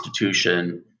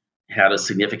Constitution had a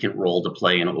significant role to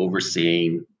play in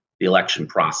overseeing the election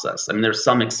process. I mean, there's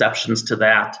some exceptions to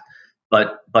that,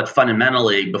 but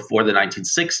fundamentally, before the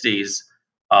 1960s,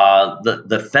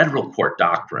 the federal court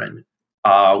doctrine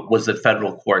was that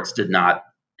federal courts did not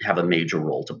have a major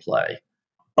role to play.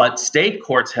 But state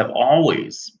courts have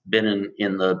always been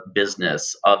in the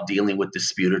business of dealing with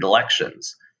disputed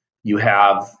elections. You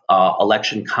have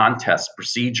election contest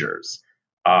procedures.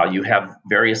 You have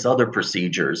various other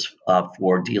procedures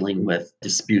for dealing with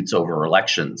disputes over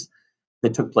elections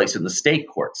that took place in the state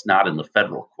courts, not in the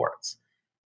federal courts.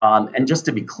 And just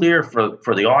to be clear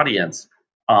for the audience,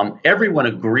 everyone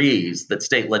agrees that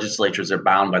state legislatures are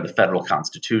bound by the federal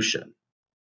Constitution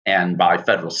and by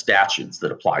federal statutes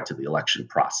that apply to the election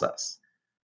process.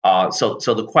 So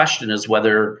the question is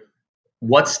whether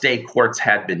what state courts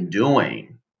had been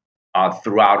doing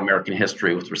throughout American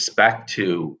history with respect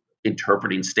to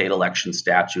interpreting state election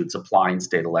statutes, applying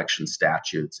state election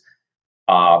statutes,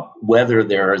 whether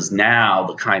there is now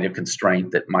the kind of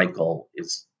constraint that Michael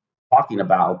is talking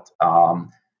about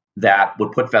that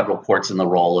would put federal courts in the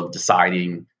role of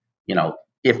deciding,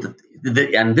 if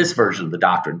and this version of the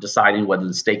doctrine, deciding whether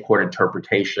the state court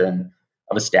interpretation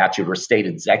of a statute or state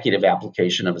executive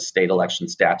application of a state election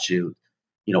statute,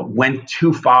 went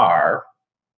too far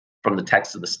from the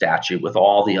text of the statute with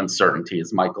all the uncertainty,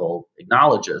 as Michael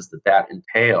acknowledges, that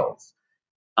entails.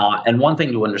 And one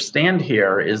thing to understand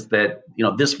here is that,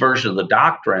 this version of the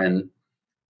doctrine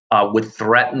would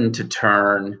threaten to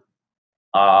turn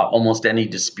almost any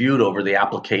dispute over the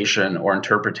application or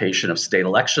interpretation of state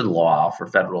election law for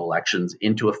federal elections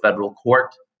into a federal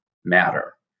court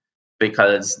matter,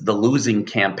 because the losing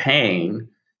campaign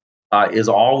is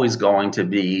always going to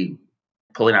be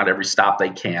pulling out every stop they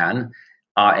can.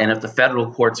 And if the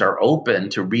federal courts are open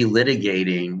to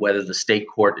relitigating whether the state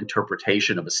court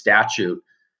interpretation of a statute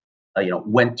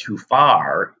went too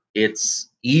far, it's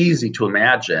easy to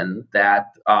imagine that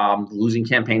losing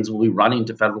campaigns will be running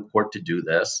to federal court to do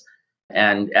this.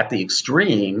 And at the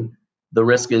extreme, the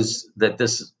risk is that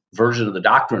this version of the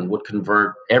doctrine would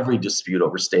convert every dispute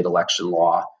over state election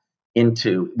law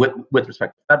into, with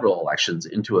respect to federal elections,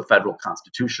 into a federal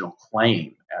constitutional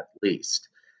claim, at least.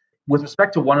 With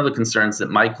respect to one of the concerns that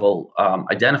Michael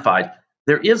identified,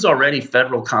 there is already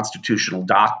federal constitutional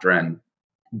doctrine,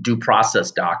 due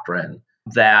process doctrine,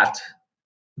 that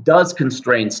does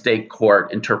constrain state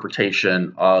court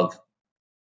interpretation of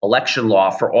election law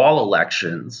for all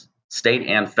elections, state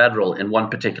and federal, in one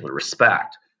particular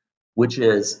respect, which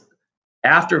is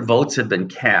after votes have been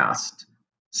cast,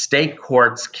 state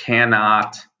courts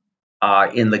cannot,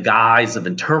 in the guise of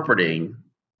interpreting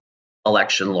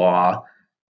election law,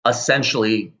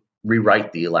 essentially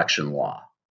rewrite the election law,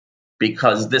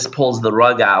 because this pulls the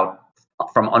rug out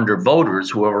from under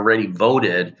voters who have already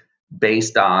voted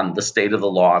based on the state of the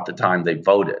law at the time they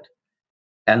voted.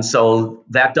 And so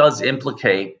that does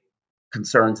implicate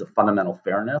concerns of fundamental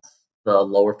fairness, the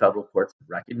lower federal courts have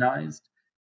recognized.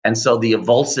 And so the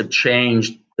evulsive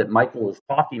change that Michael is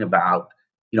talking about,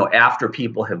 after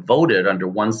people have voted under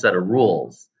one set of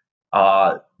rules,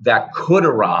 that could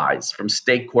arise from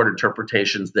state court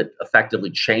interpretations that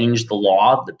effectively change the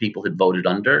law that people had voted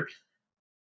under,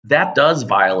 that does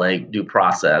violate due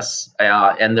process,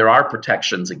 and there are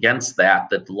protections against that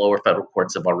the lower federal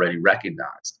courts have already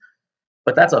recognized.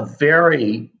 But that's a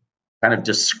very kind of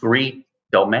discrete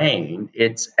domain.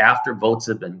 It's after votes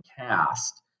have been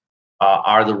cast,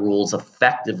 are the rules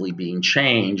effectively being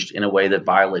changed in a way that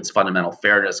violates fundamental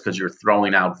fairness, because you're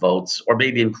throwing out votes, or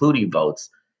maybe including votes,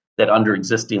 that under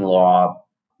existing law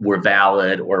were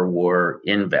valid or were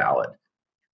invalid.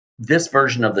 This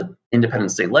version of the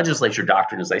independent state legislature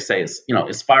doctrine, as I say,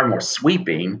 is far more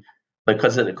sweeping,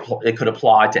 because it could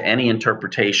apply to any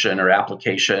interpretation or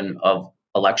application of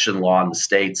election law in the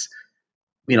states,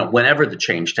 whenever the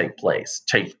change takes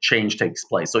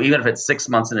place. So even if it's 6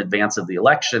 months in advance of the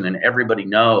election and everybody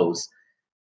knows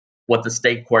what the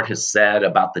state court has said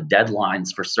about the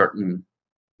deadlines for certain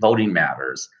voting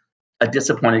matters, a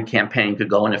disappointed campaign could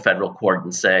go into federal court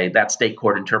and say that state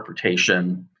court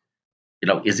interpretation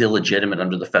is illegitimate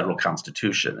under the federal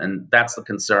constitution. And that's the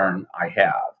concern I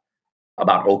have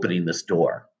about opening this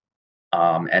door,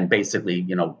 and basically,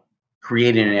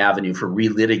 creating an avenue for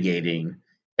relitigating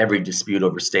every dispute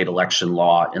over state election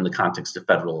law in the context of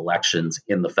federal elections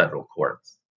in the federal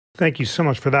courts. Thank you so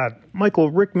much for that. Michael,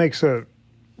 Rick makes a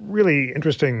really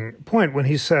interesting point when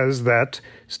he says that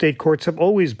state courts have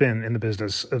always been in the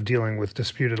business of dealing with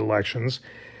disputed elections,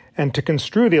 and to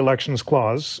construe the Elections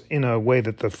Clause in a way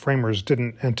that the framers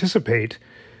didn't anticipate,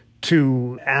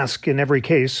 to ask in every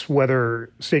case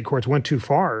whether state courts went too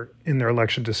far in their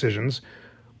election decisions,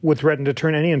 would threaten to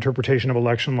turn any interpretation of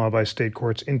election law by state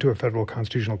courts into a federal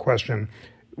constitutional question,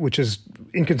 which is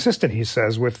inconsistent, he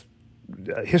says, with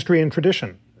history and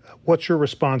tradition. What's your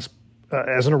response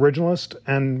as an originalist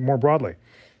and more broadly?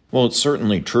 Well, it's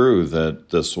certainly true that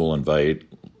this will invite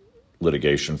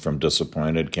litigation from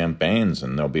disappointed campaigns,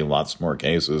 and there'll be lots more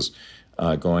cases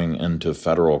going into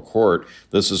federal court.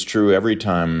 This is true every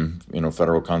time,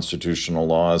 federal constitutional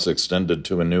law is extended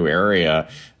to a new area.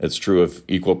 It's true of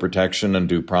equal protection and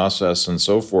due process and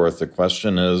so forth. The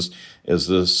question is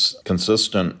this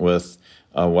consistent with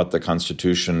what the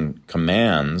Constitution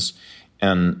commands?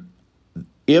 And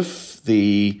if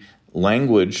the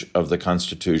language of the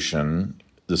Constitution,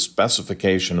 the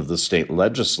specification of the state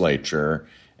legislature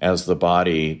as the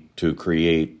body to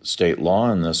create state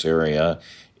law in this area,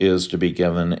 is to be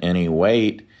given any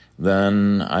weight,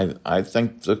 then I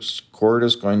think the court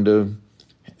is going to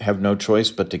have no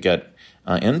choice but to get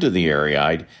into the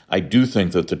area. I do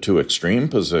think that the two extreme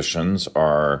positions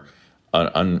are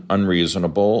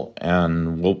unreasonable,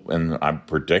 and I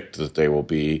predict that they will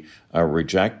be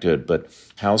rejected. But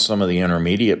how some of the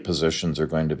intermediate positions are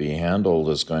going to be handled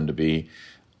is going to be,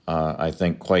 I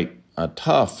think, quite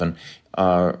tough. And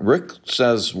Rick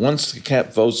says once the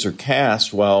votes are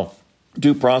cast, well,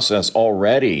 due process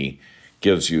already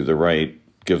gives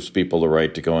people the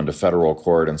right to go into federal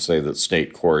court and say that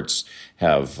state courts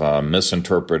have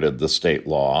misinterpreted the state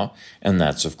law, and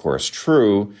that's, of course,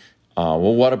 true.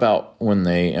 Well, what about when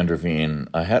they intervene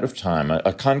ahead of time?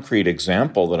 A concrete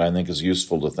example that I think is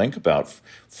useful to think about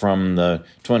from the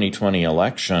 2020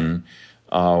 election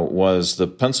was the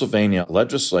Pennsylvania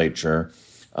legislature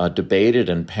debated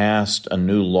and passed a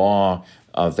new law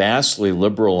vastly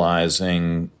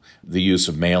liberalizing the use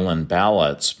of mail-in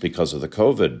ballots because of the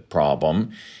COVID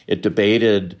problem. It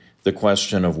debated the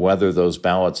question of whether those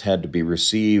ballots had to be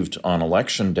received on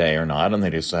election day or not, and they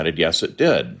decided yes, it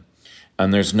did.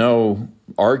 And there's no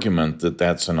argument that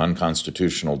that's an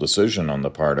unconstitutional decision on the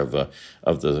part of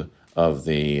the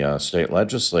state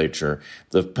legislature.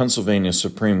 The Pennsylvania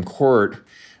Supreme Court,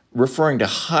 referring to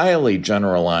highly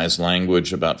generalized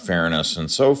language about fairness and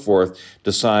so forth,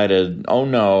 decided, oh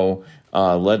no,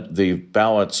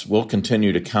 we'll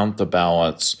continue to count the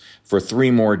ballots for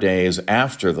 3 more days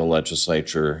after the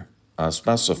legislature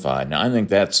specified. Now, I think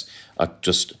that's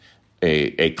just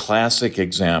a classic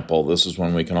example. This is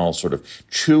one we can all sort of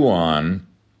chew on,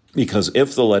 because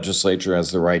if the legislature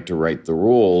has the right to write the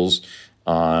rules,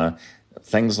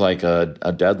 things like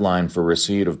a deadline for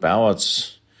receipt of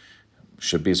ballots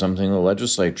should be something the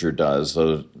legislature does.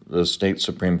 The state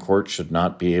Supreme Court should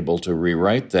not be able to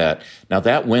rewrite that. Now,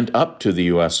 that went up to the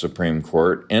U.S. Supreme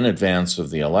Court in advance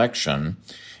of the election,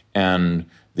 and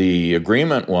the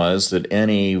agreement was that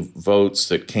any votes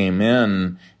that came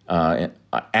in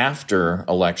after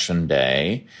Election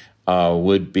Day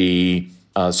would be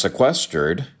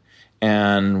sequestered,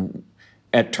 and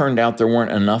it turned out there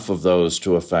weren't enough of those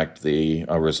to affect the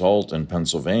result in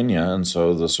Pennsylvania, and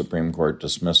so the Supreme Court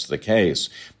dismissed the case.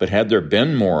 But had there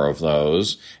been more of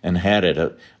those, and had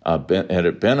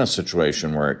it been a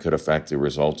situation where it could affect the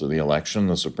result of the election,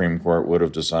 the Supreme Court would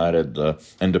have decided the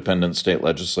independent state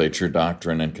legislature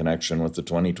doctrine in connection with the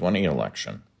 2020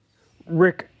 election.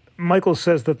 Rick, Michael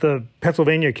says that the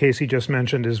Pennsylvania case he just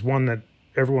mentioned is one that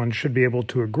everyone should be able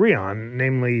to agree on,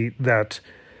 namely that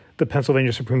the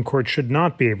Pennsylvania Supreme Court should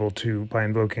not be able to, by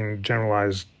invoking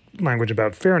generalized language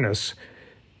about fairness,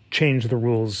 change the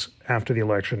rules after the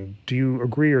election. Do you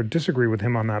agree or disagree with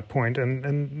him on that point?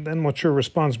 And then what's your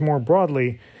response more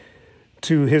broadly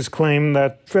to his claim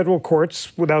that federal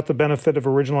courts, without the benefit of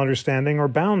original understanding, are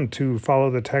bound to follow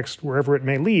the text wherever it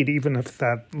may lead, even if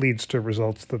that leads to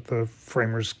results that the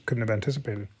framers couldn't have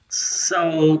anticipated?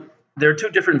 So there are 2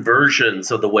 different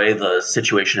versions of the way the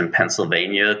situation in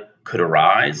Pennsylvania could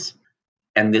arise.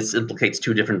 And this implicates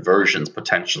 2 different versions,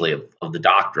 potentially, of the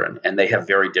doctrine, and they have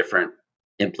very different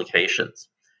implications.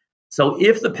 So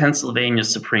if the Pennsylvania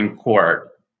Supreme Court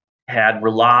had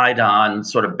relied on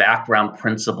sort of background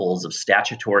principles of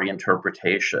statutory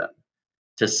interpretation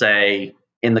to say,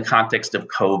 in the context of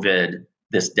COVID,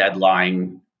 this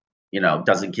deadline,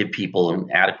 doesn't give people an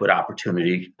adequate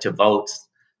opportunity to vote,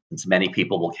 since many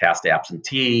people will cast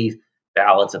absentee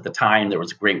ballots. At the time, there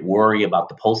was a great worry about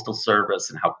the Postal Service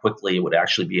and how quickly it would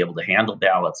actually be able to handle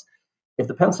ballots. If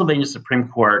the Pennsylvania Supreme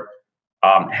Court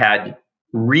had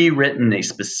rewritten a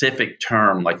specific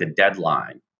term like a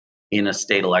deadline in a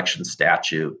state election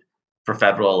statute for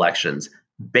federal elections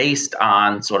based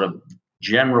on sort of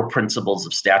general principles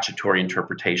of statutory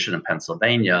interpretation in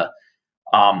Pennsylvania,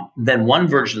 then one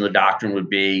version of the doctrine would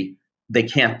be they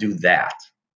can't do that.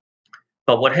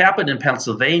 But what happened in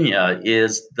Pennsylvania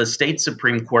is the state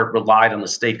Supreme Court relied on the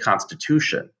state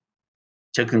constitution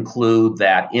to conclude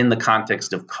that in the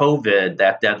context of COVID,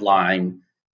 that deadline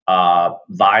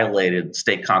violated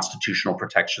state constitutional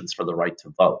protections for the right to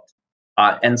vote.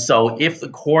 And so if the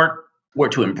court were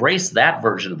to embrace that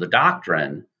version of the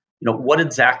doctrine, what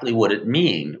exactly would it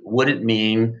mean? Would it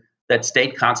mean that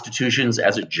state constitutions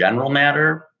as a general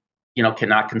matter,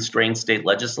 cannot constrain state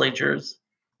legislatures?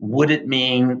 Would it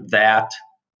mean that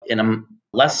in a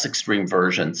less extreme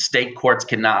version, state courts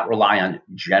cannot rely on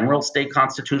general state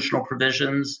constitutional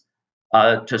provisions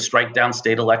to strike down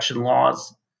state election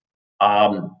laws?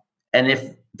 And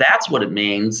if that's what it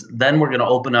means, then we're going to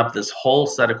open up this whole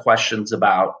set of questions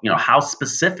about, how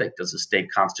specific does a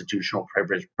state constitutional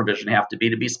provision have to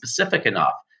be specific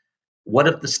enough? What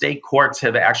if the state courts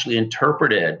have actually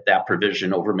interpreted that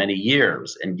provision over many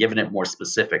years and given it more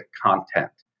specific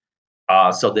content?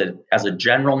 So that as a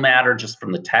general matter, just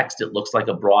from the text, it looks like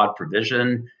a broad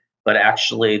provision, but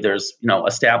actually there's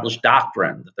established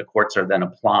doctrine that the courts are then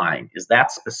applying. Is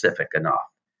that specific enough?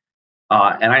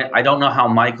 And I don't know how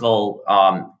Michael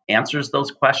answers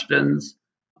those questions,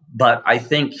 but I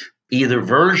think either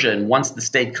version, once the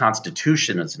state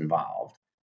constitution is involved,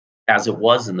 as it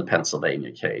was in the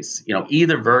Pennsylvania case,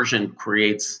 either version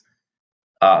creates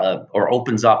or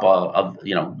opens up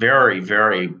a very,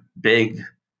 very big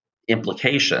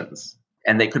implications.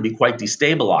 And they could be quite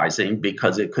destabilizing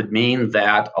because it could mean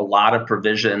that a lot of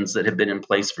provisions that have been in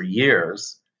place for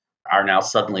years are now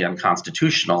suddenly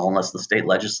unconstitutional unless the state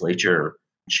legislature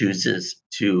chooses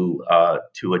to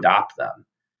adopt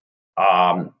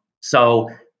them. So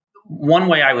one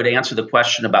way I would answer the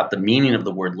question about the meaning of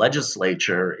the word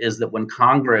legislature is that when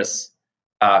Congress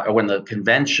or when the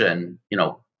convention,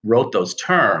 wrote those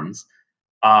terms,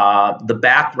 the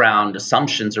background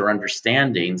assumptions or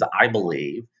understandings, I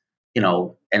believe,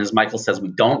 and as Michael says, we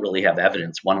don't really have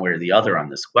evidence one way or the other on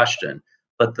this question,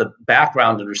 but the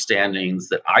background understandings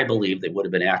that I believe they would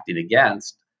have been acting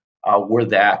against were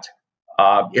that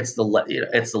it's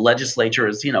the legislature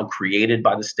is created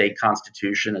by the state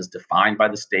constitution, is defined by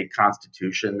the state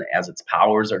constitution, as its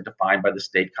powers are defined by the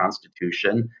state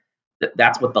constitution.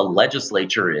 That's what the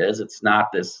legislature is. It's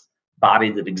not this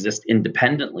body that exists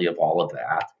independently of all of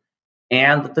that,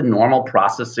 and that the normal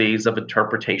processes of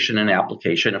interpretation and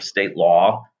application of state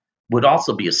law would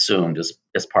also be assumed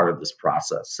as part of this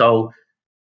process. So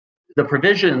the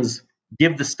provisions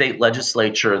give the state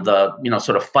legislature the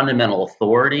sort of fundamental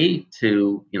authority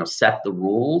to set the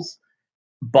rules,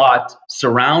 but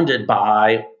surrounded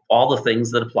by all the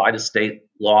things that apply to state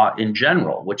law in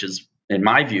general, which is, in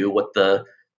my view, what the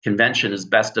convention is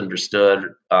best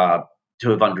understood to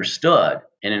have understood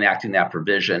in enacting that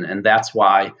provision. And that's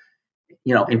why,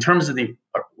 in terms of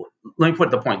let me put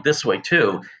the point this way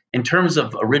too, in terms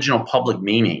of original public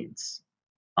meanings,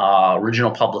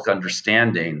 original public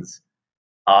understandings,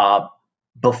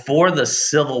 before the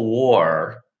Civil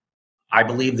War, I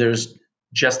believe there's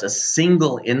just a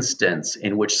single instance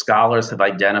in which scholars have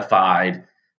identified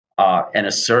an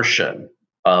assertion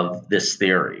of this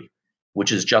theory,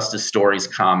 which is Justice Story's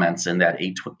comments in that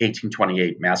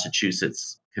 1828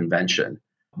 Massachusetts Convention.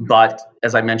 But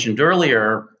as I mentioned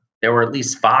earlier, there were at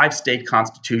least 5 state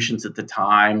constitutions at the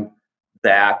time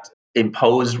that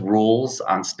imposed rules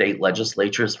on state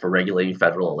legislatures for regulating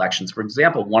federal elections. For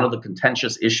example, one of the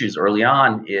contentious issues early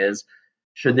on is,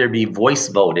 should there be voice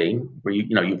voting where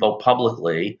you vote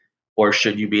publicly, or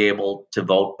should you be able to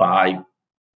vote by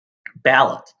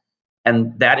ballot?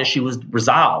 And that issue was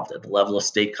resolved at the level of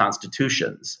state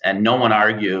constitutions. And no one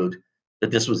argued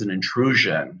that this was an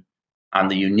intrusion on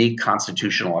the unique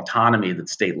constitutional autonomy that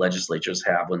state legislatures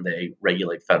have when they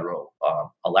regulate federal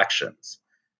elections.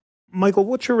 Michael,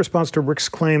 what's your response to Rick's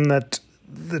claim that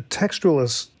the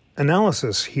textualist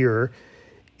analysis here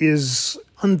is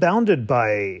unbounded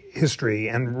by history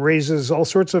and raises all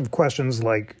sorts of questions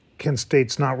like, can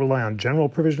states not rely on general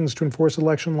provisions to enforce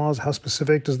election laws? How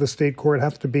specific does the state court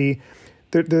have to be?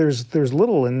 There's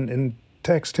little in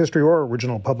text, history, or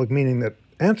original public meaning that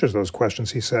answers those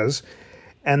questions, he says,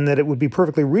 and that it would be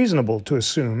perfectly reasonable to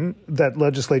assume that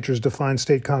legislatures define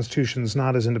state constitutions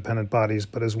not as independent bodies,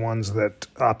 but as ones that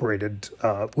operated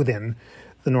within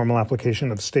the normal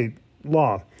application of state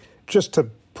law. Just to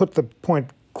put the point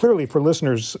clearly for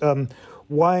listeners,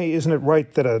 why isn't it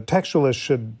right that a textualist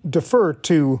should defer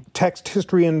to text,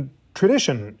 history, and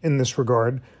tradition in this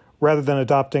regard, rather than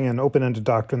adopting an open-ended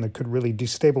doctrine that could really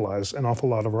destabilize an awful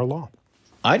lot of our law?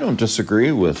 I don't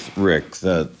disagree with Rick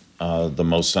that the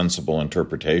most sensible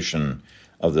interpretation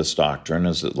of this doctrine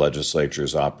is that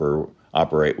legislatures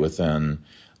operate within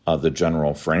the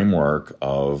general framework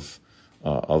of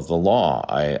the law.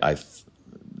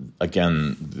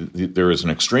 Again, there is an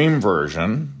extreme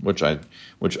version, which I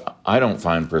don't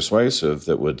find persuasive,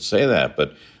 that would say that,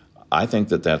 but I think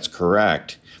that that's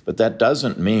correct. But that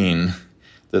doesn't mean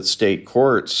that state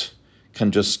courts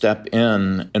can just step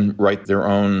in and write their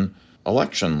own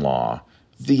election law.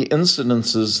 The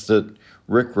incidences that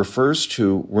Rick refers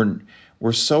to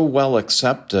were so well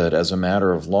accepted as a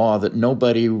matter of law that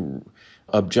nobody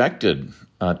objected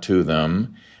to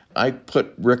them. I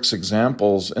put Rick's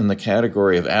examples in the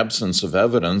category of absence of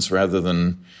evidence rather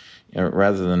than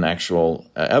actual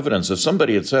evidence. If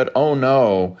somebody had said, "Oh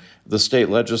no, the state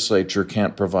legislature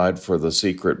can't provide for the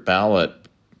secret ballot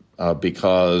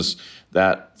because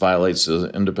that violates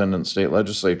the independent state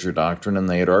legislature doctrine," and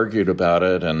they had argued about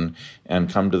it and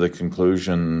come to the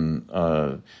conclusion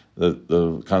that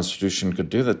the Constitution could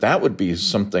do that, that would be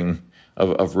something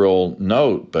of real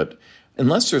note. But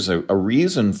unless there's a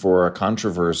reason for a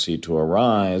controversy to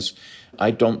arise,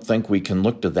 I don't think we can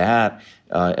look to that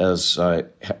as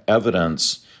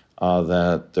evidence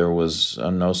that there was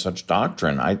no such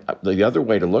doctrine. The other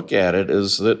way to look at it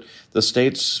is that the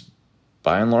states,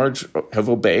 by and large, have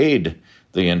obeyed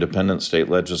the independent state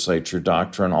legislature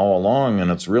doctrine all along, and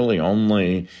it's really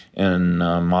only in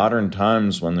modern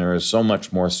times when there is so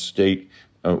much more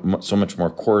so much more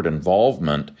court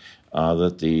involvement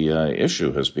that the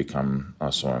issue has become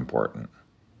so important.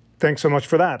 Thanks so much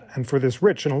for that, and for this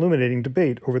rich and illuminating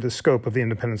debate over the scope of the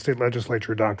independent state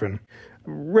legislature doctrine.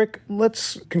 Rick,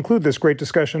 let's conclude this great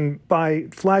discussion by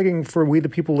flagging for We the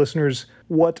People listeners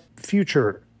what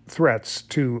future threats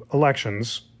to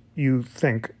elections you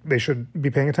think they should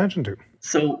be paying attention to.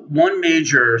 So one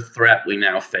major threat we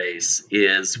now face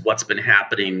is what's been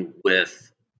happening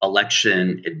with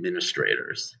election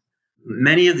administrators.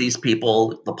 Many of these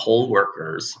people, the poll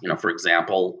workers, for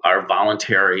example, are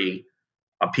voluntary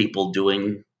people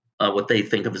doing what they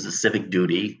think of as a civic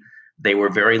duty. They were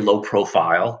very low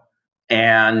profile.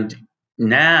 And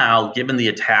now, given the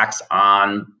attacks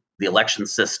on the election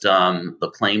system, the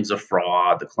claims of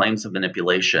fraud, the claims of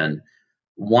manipulation,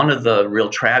 one of the real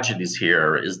tragedies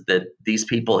here is that these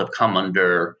people have come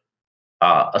under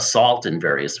assault in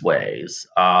various ways.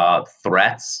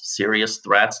 Threats, serious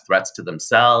threats to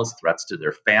themselves, threats to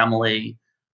their family,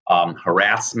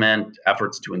 harassment,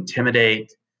 efforts to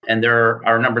intimidate. And there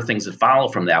are a number of things that follow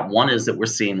from that. One is that we're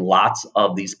seeing lots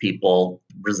of these people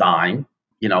resign.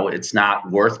 It's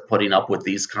not worth putting up with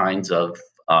these kinds of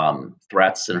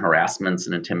threats and harassments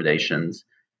and intimidations.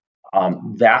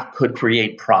 That could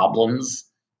create problems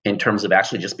in terms of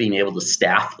actually just being able to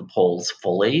staff the polls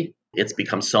fully. It's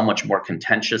become so much more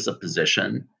contentious a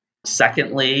position.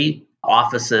 Secondly,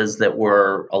 offices that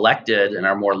were elected and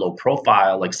are more low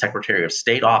profile, like Secretary of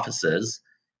State offices,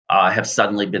 have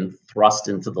suddenly been thrust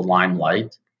into the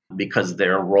limelight because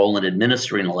their role in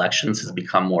administering elections has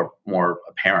become more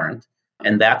apparent.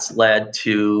 And that's led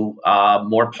to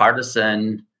more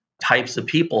partisan types of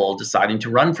people deciding to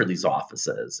run for these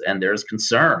offices. And there's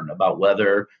concern about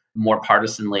whether more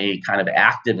partisanly kind of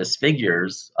activist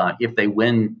figures, if they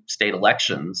win state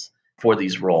elections for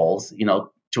these roles,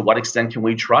 to what extent can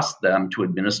we trust them to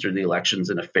administer the elections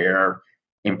in a fair,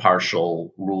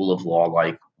 impartial, rule of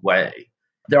law-like way?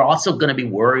 There are also going to be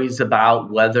worries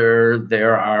about whether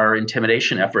there are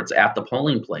intimidation efforts at the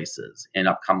polling places in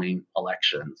upcoming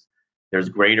elections. There's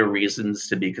greater reasons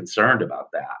to be concerned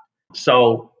about that.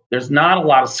 So there's not a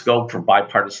lot of scope for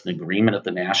bipartisan agreement at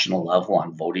the national level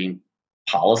on voting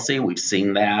policy. We've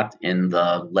seen that in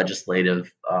the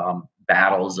legislative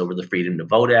battles over the Freedom to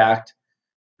Vote Act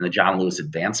and the John Lewis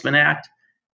Advancement Act.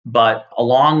 But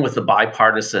along with the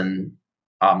bipartisan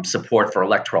support for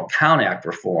Electoral Count Act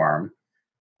reform,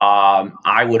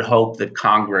 I would hope that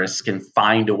Congress can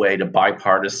find a way to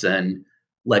bipartisan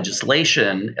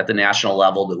legislation at the national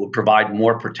level that would provide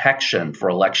more protection for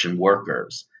election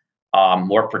workers,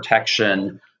 more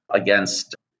protection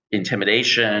against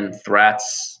intimidation,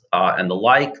 threats, and the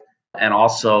like, and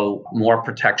also more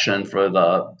protection for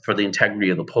the integrity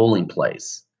of the polling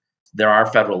place. There are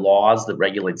federal laws that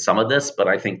regulate some of this, but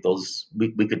I think those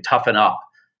we could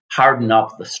harden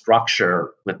up the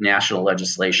structure with national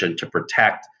legislation to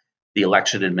protect the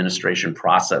election administration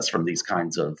process from these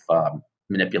kinds of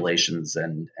manipulations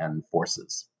and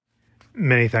forces.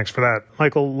 Many thanks for that.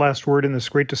 Michael, last word in this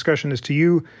great discussion is to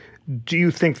you. Do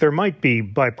you think there might be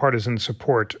bipartisan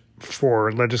support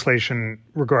for legislation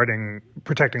regarding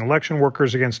protecting election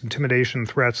workers against intimidation,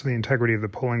 threats, and the integrity of the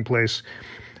polling place?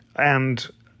 And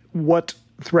what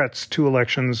threats to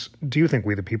elections do you think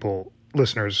We the People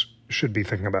listeners should be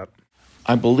thinking about?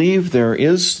 I believe there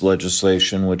is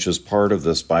legislation which is part of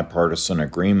this bipartisan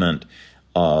agreement,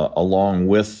 along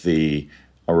with the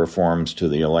reforms to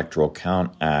the Electoral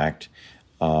Count Act,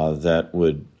 that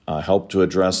would help to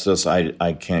address this.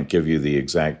 I can't give you the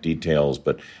exact details,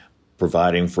 but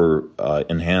providing for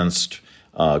enhanced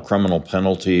criminal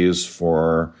penalties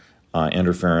for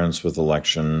interference with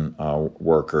election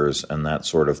workers and that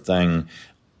sort of thing.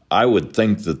 I would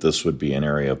think that this would be an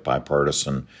area of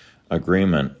bipartisan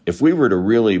agreement. If we were to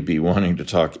really be wanting to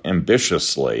talk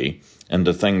ambitiously and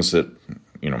to things that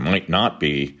might not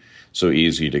be so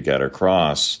easy to get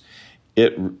across,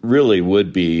 it really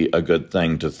would be a good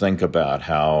thing to think about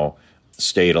how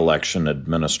state election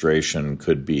administration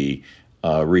could be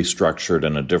restructured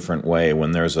in a different way.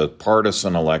 When there's a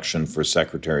partisan election for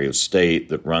Secretary of State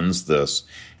that runs this,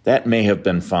 that may have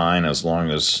been fine as long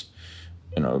as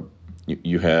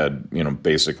you had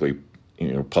basically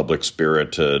public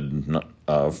spirited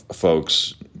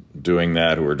folks doing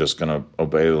that who are just going to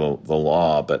obey the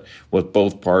law. But with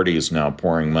both parties now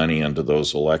pouring money into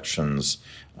those elections,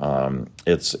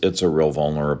 it's a real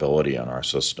vulnerability in our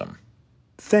system.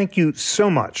 Thank you so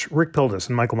much, Rick Pildes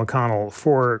and Michael McConnell,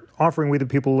 for offering We the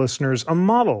People listeners a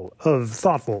model of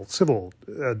thoughtful civil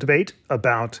debate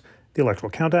about the Electoral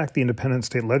Count Act, the independent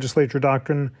state legislature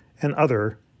doctrine, and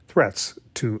other threats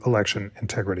to election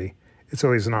integrity. It's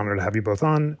always an honor to have you both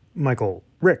on. Michael,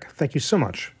 Rick, thank you so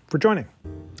much for joining.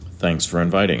 Thanks for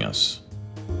inviting us.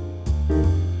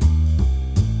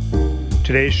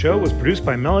 Today's show was produced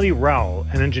by Melody Rowell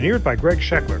and engineered by Greg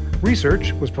Scheckler.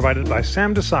 Research was provided by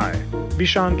Sam Desai,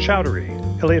 Vishan Chowdhury,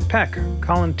 Elliot Peck,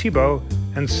 Colin Thibault,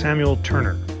 and Samuel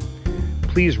Turner.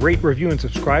 Please rate, review, and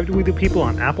subscribe to We the People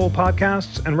on Apple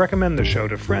Podcasts and recommend the show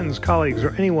to friends, colleagues,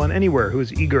 or anyone anywhere who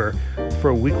is eager for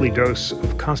a weekly dose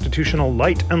of constitutional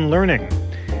light and learning.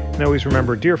 And always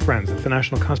remember, dear friends, that the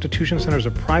National Constitution Center is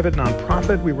a private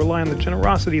nonprofit. We rely on the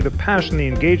generosity, the passion, the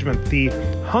engagement, the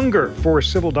hunger for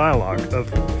civil dialogue of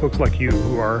folks like you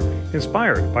who are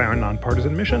inspired by our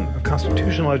nonpartisan mission of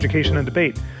constitutional education and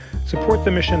debate. Support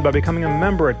the mission by becoming a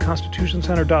member at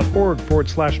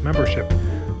constitutioncenter.org/membership,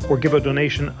 or give a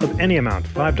donation of any amount,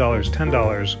 $5,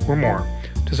 $10, or more,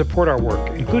 to support our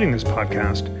work, including this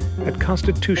podcast, at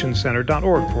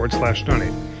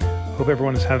constitutioncenter.org/donate. Hope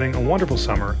everyone is having a wonderful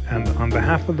summer, and on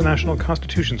behalf of the National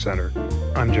Constitution Center,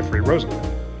 I'm Jeffrey Rosen.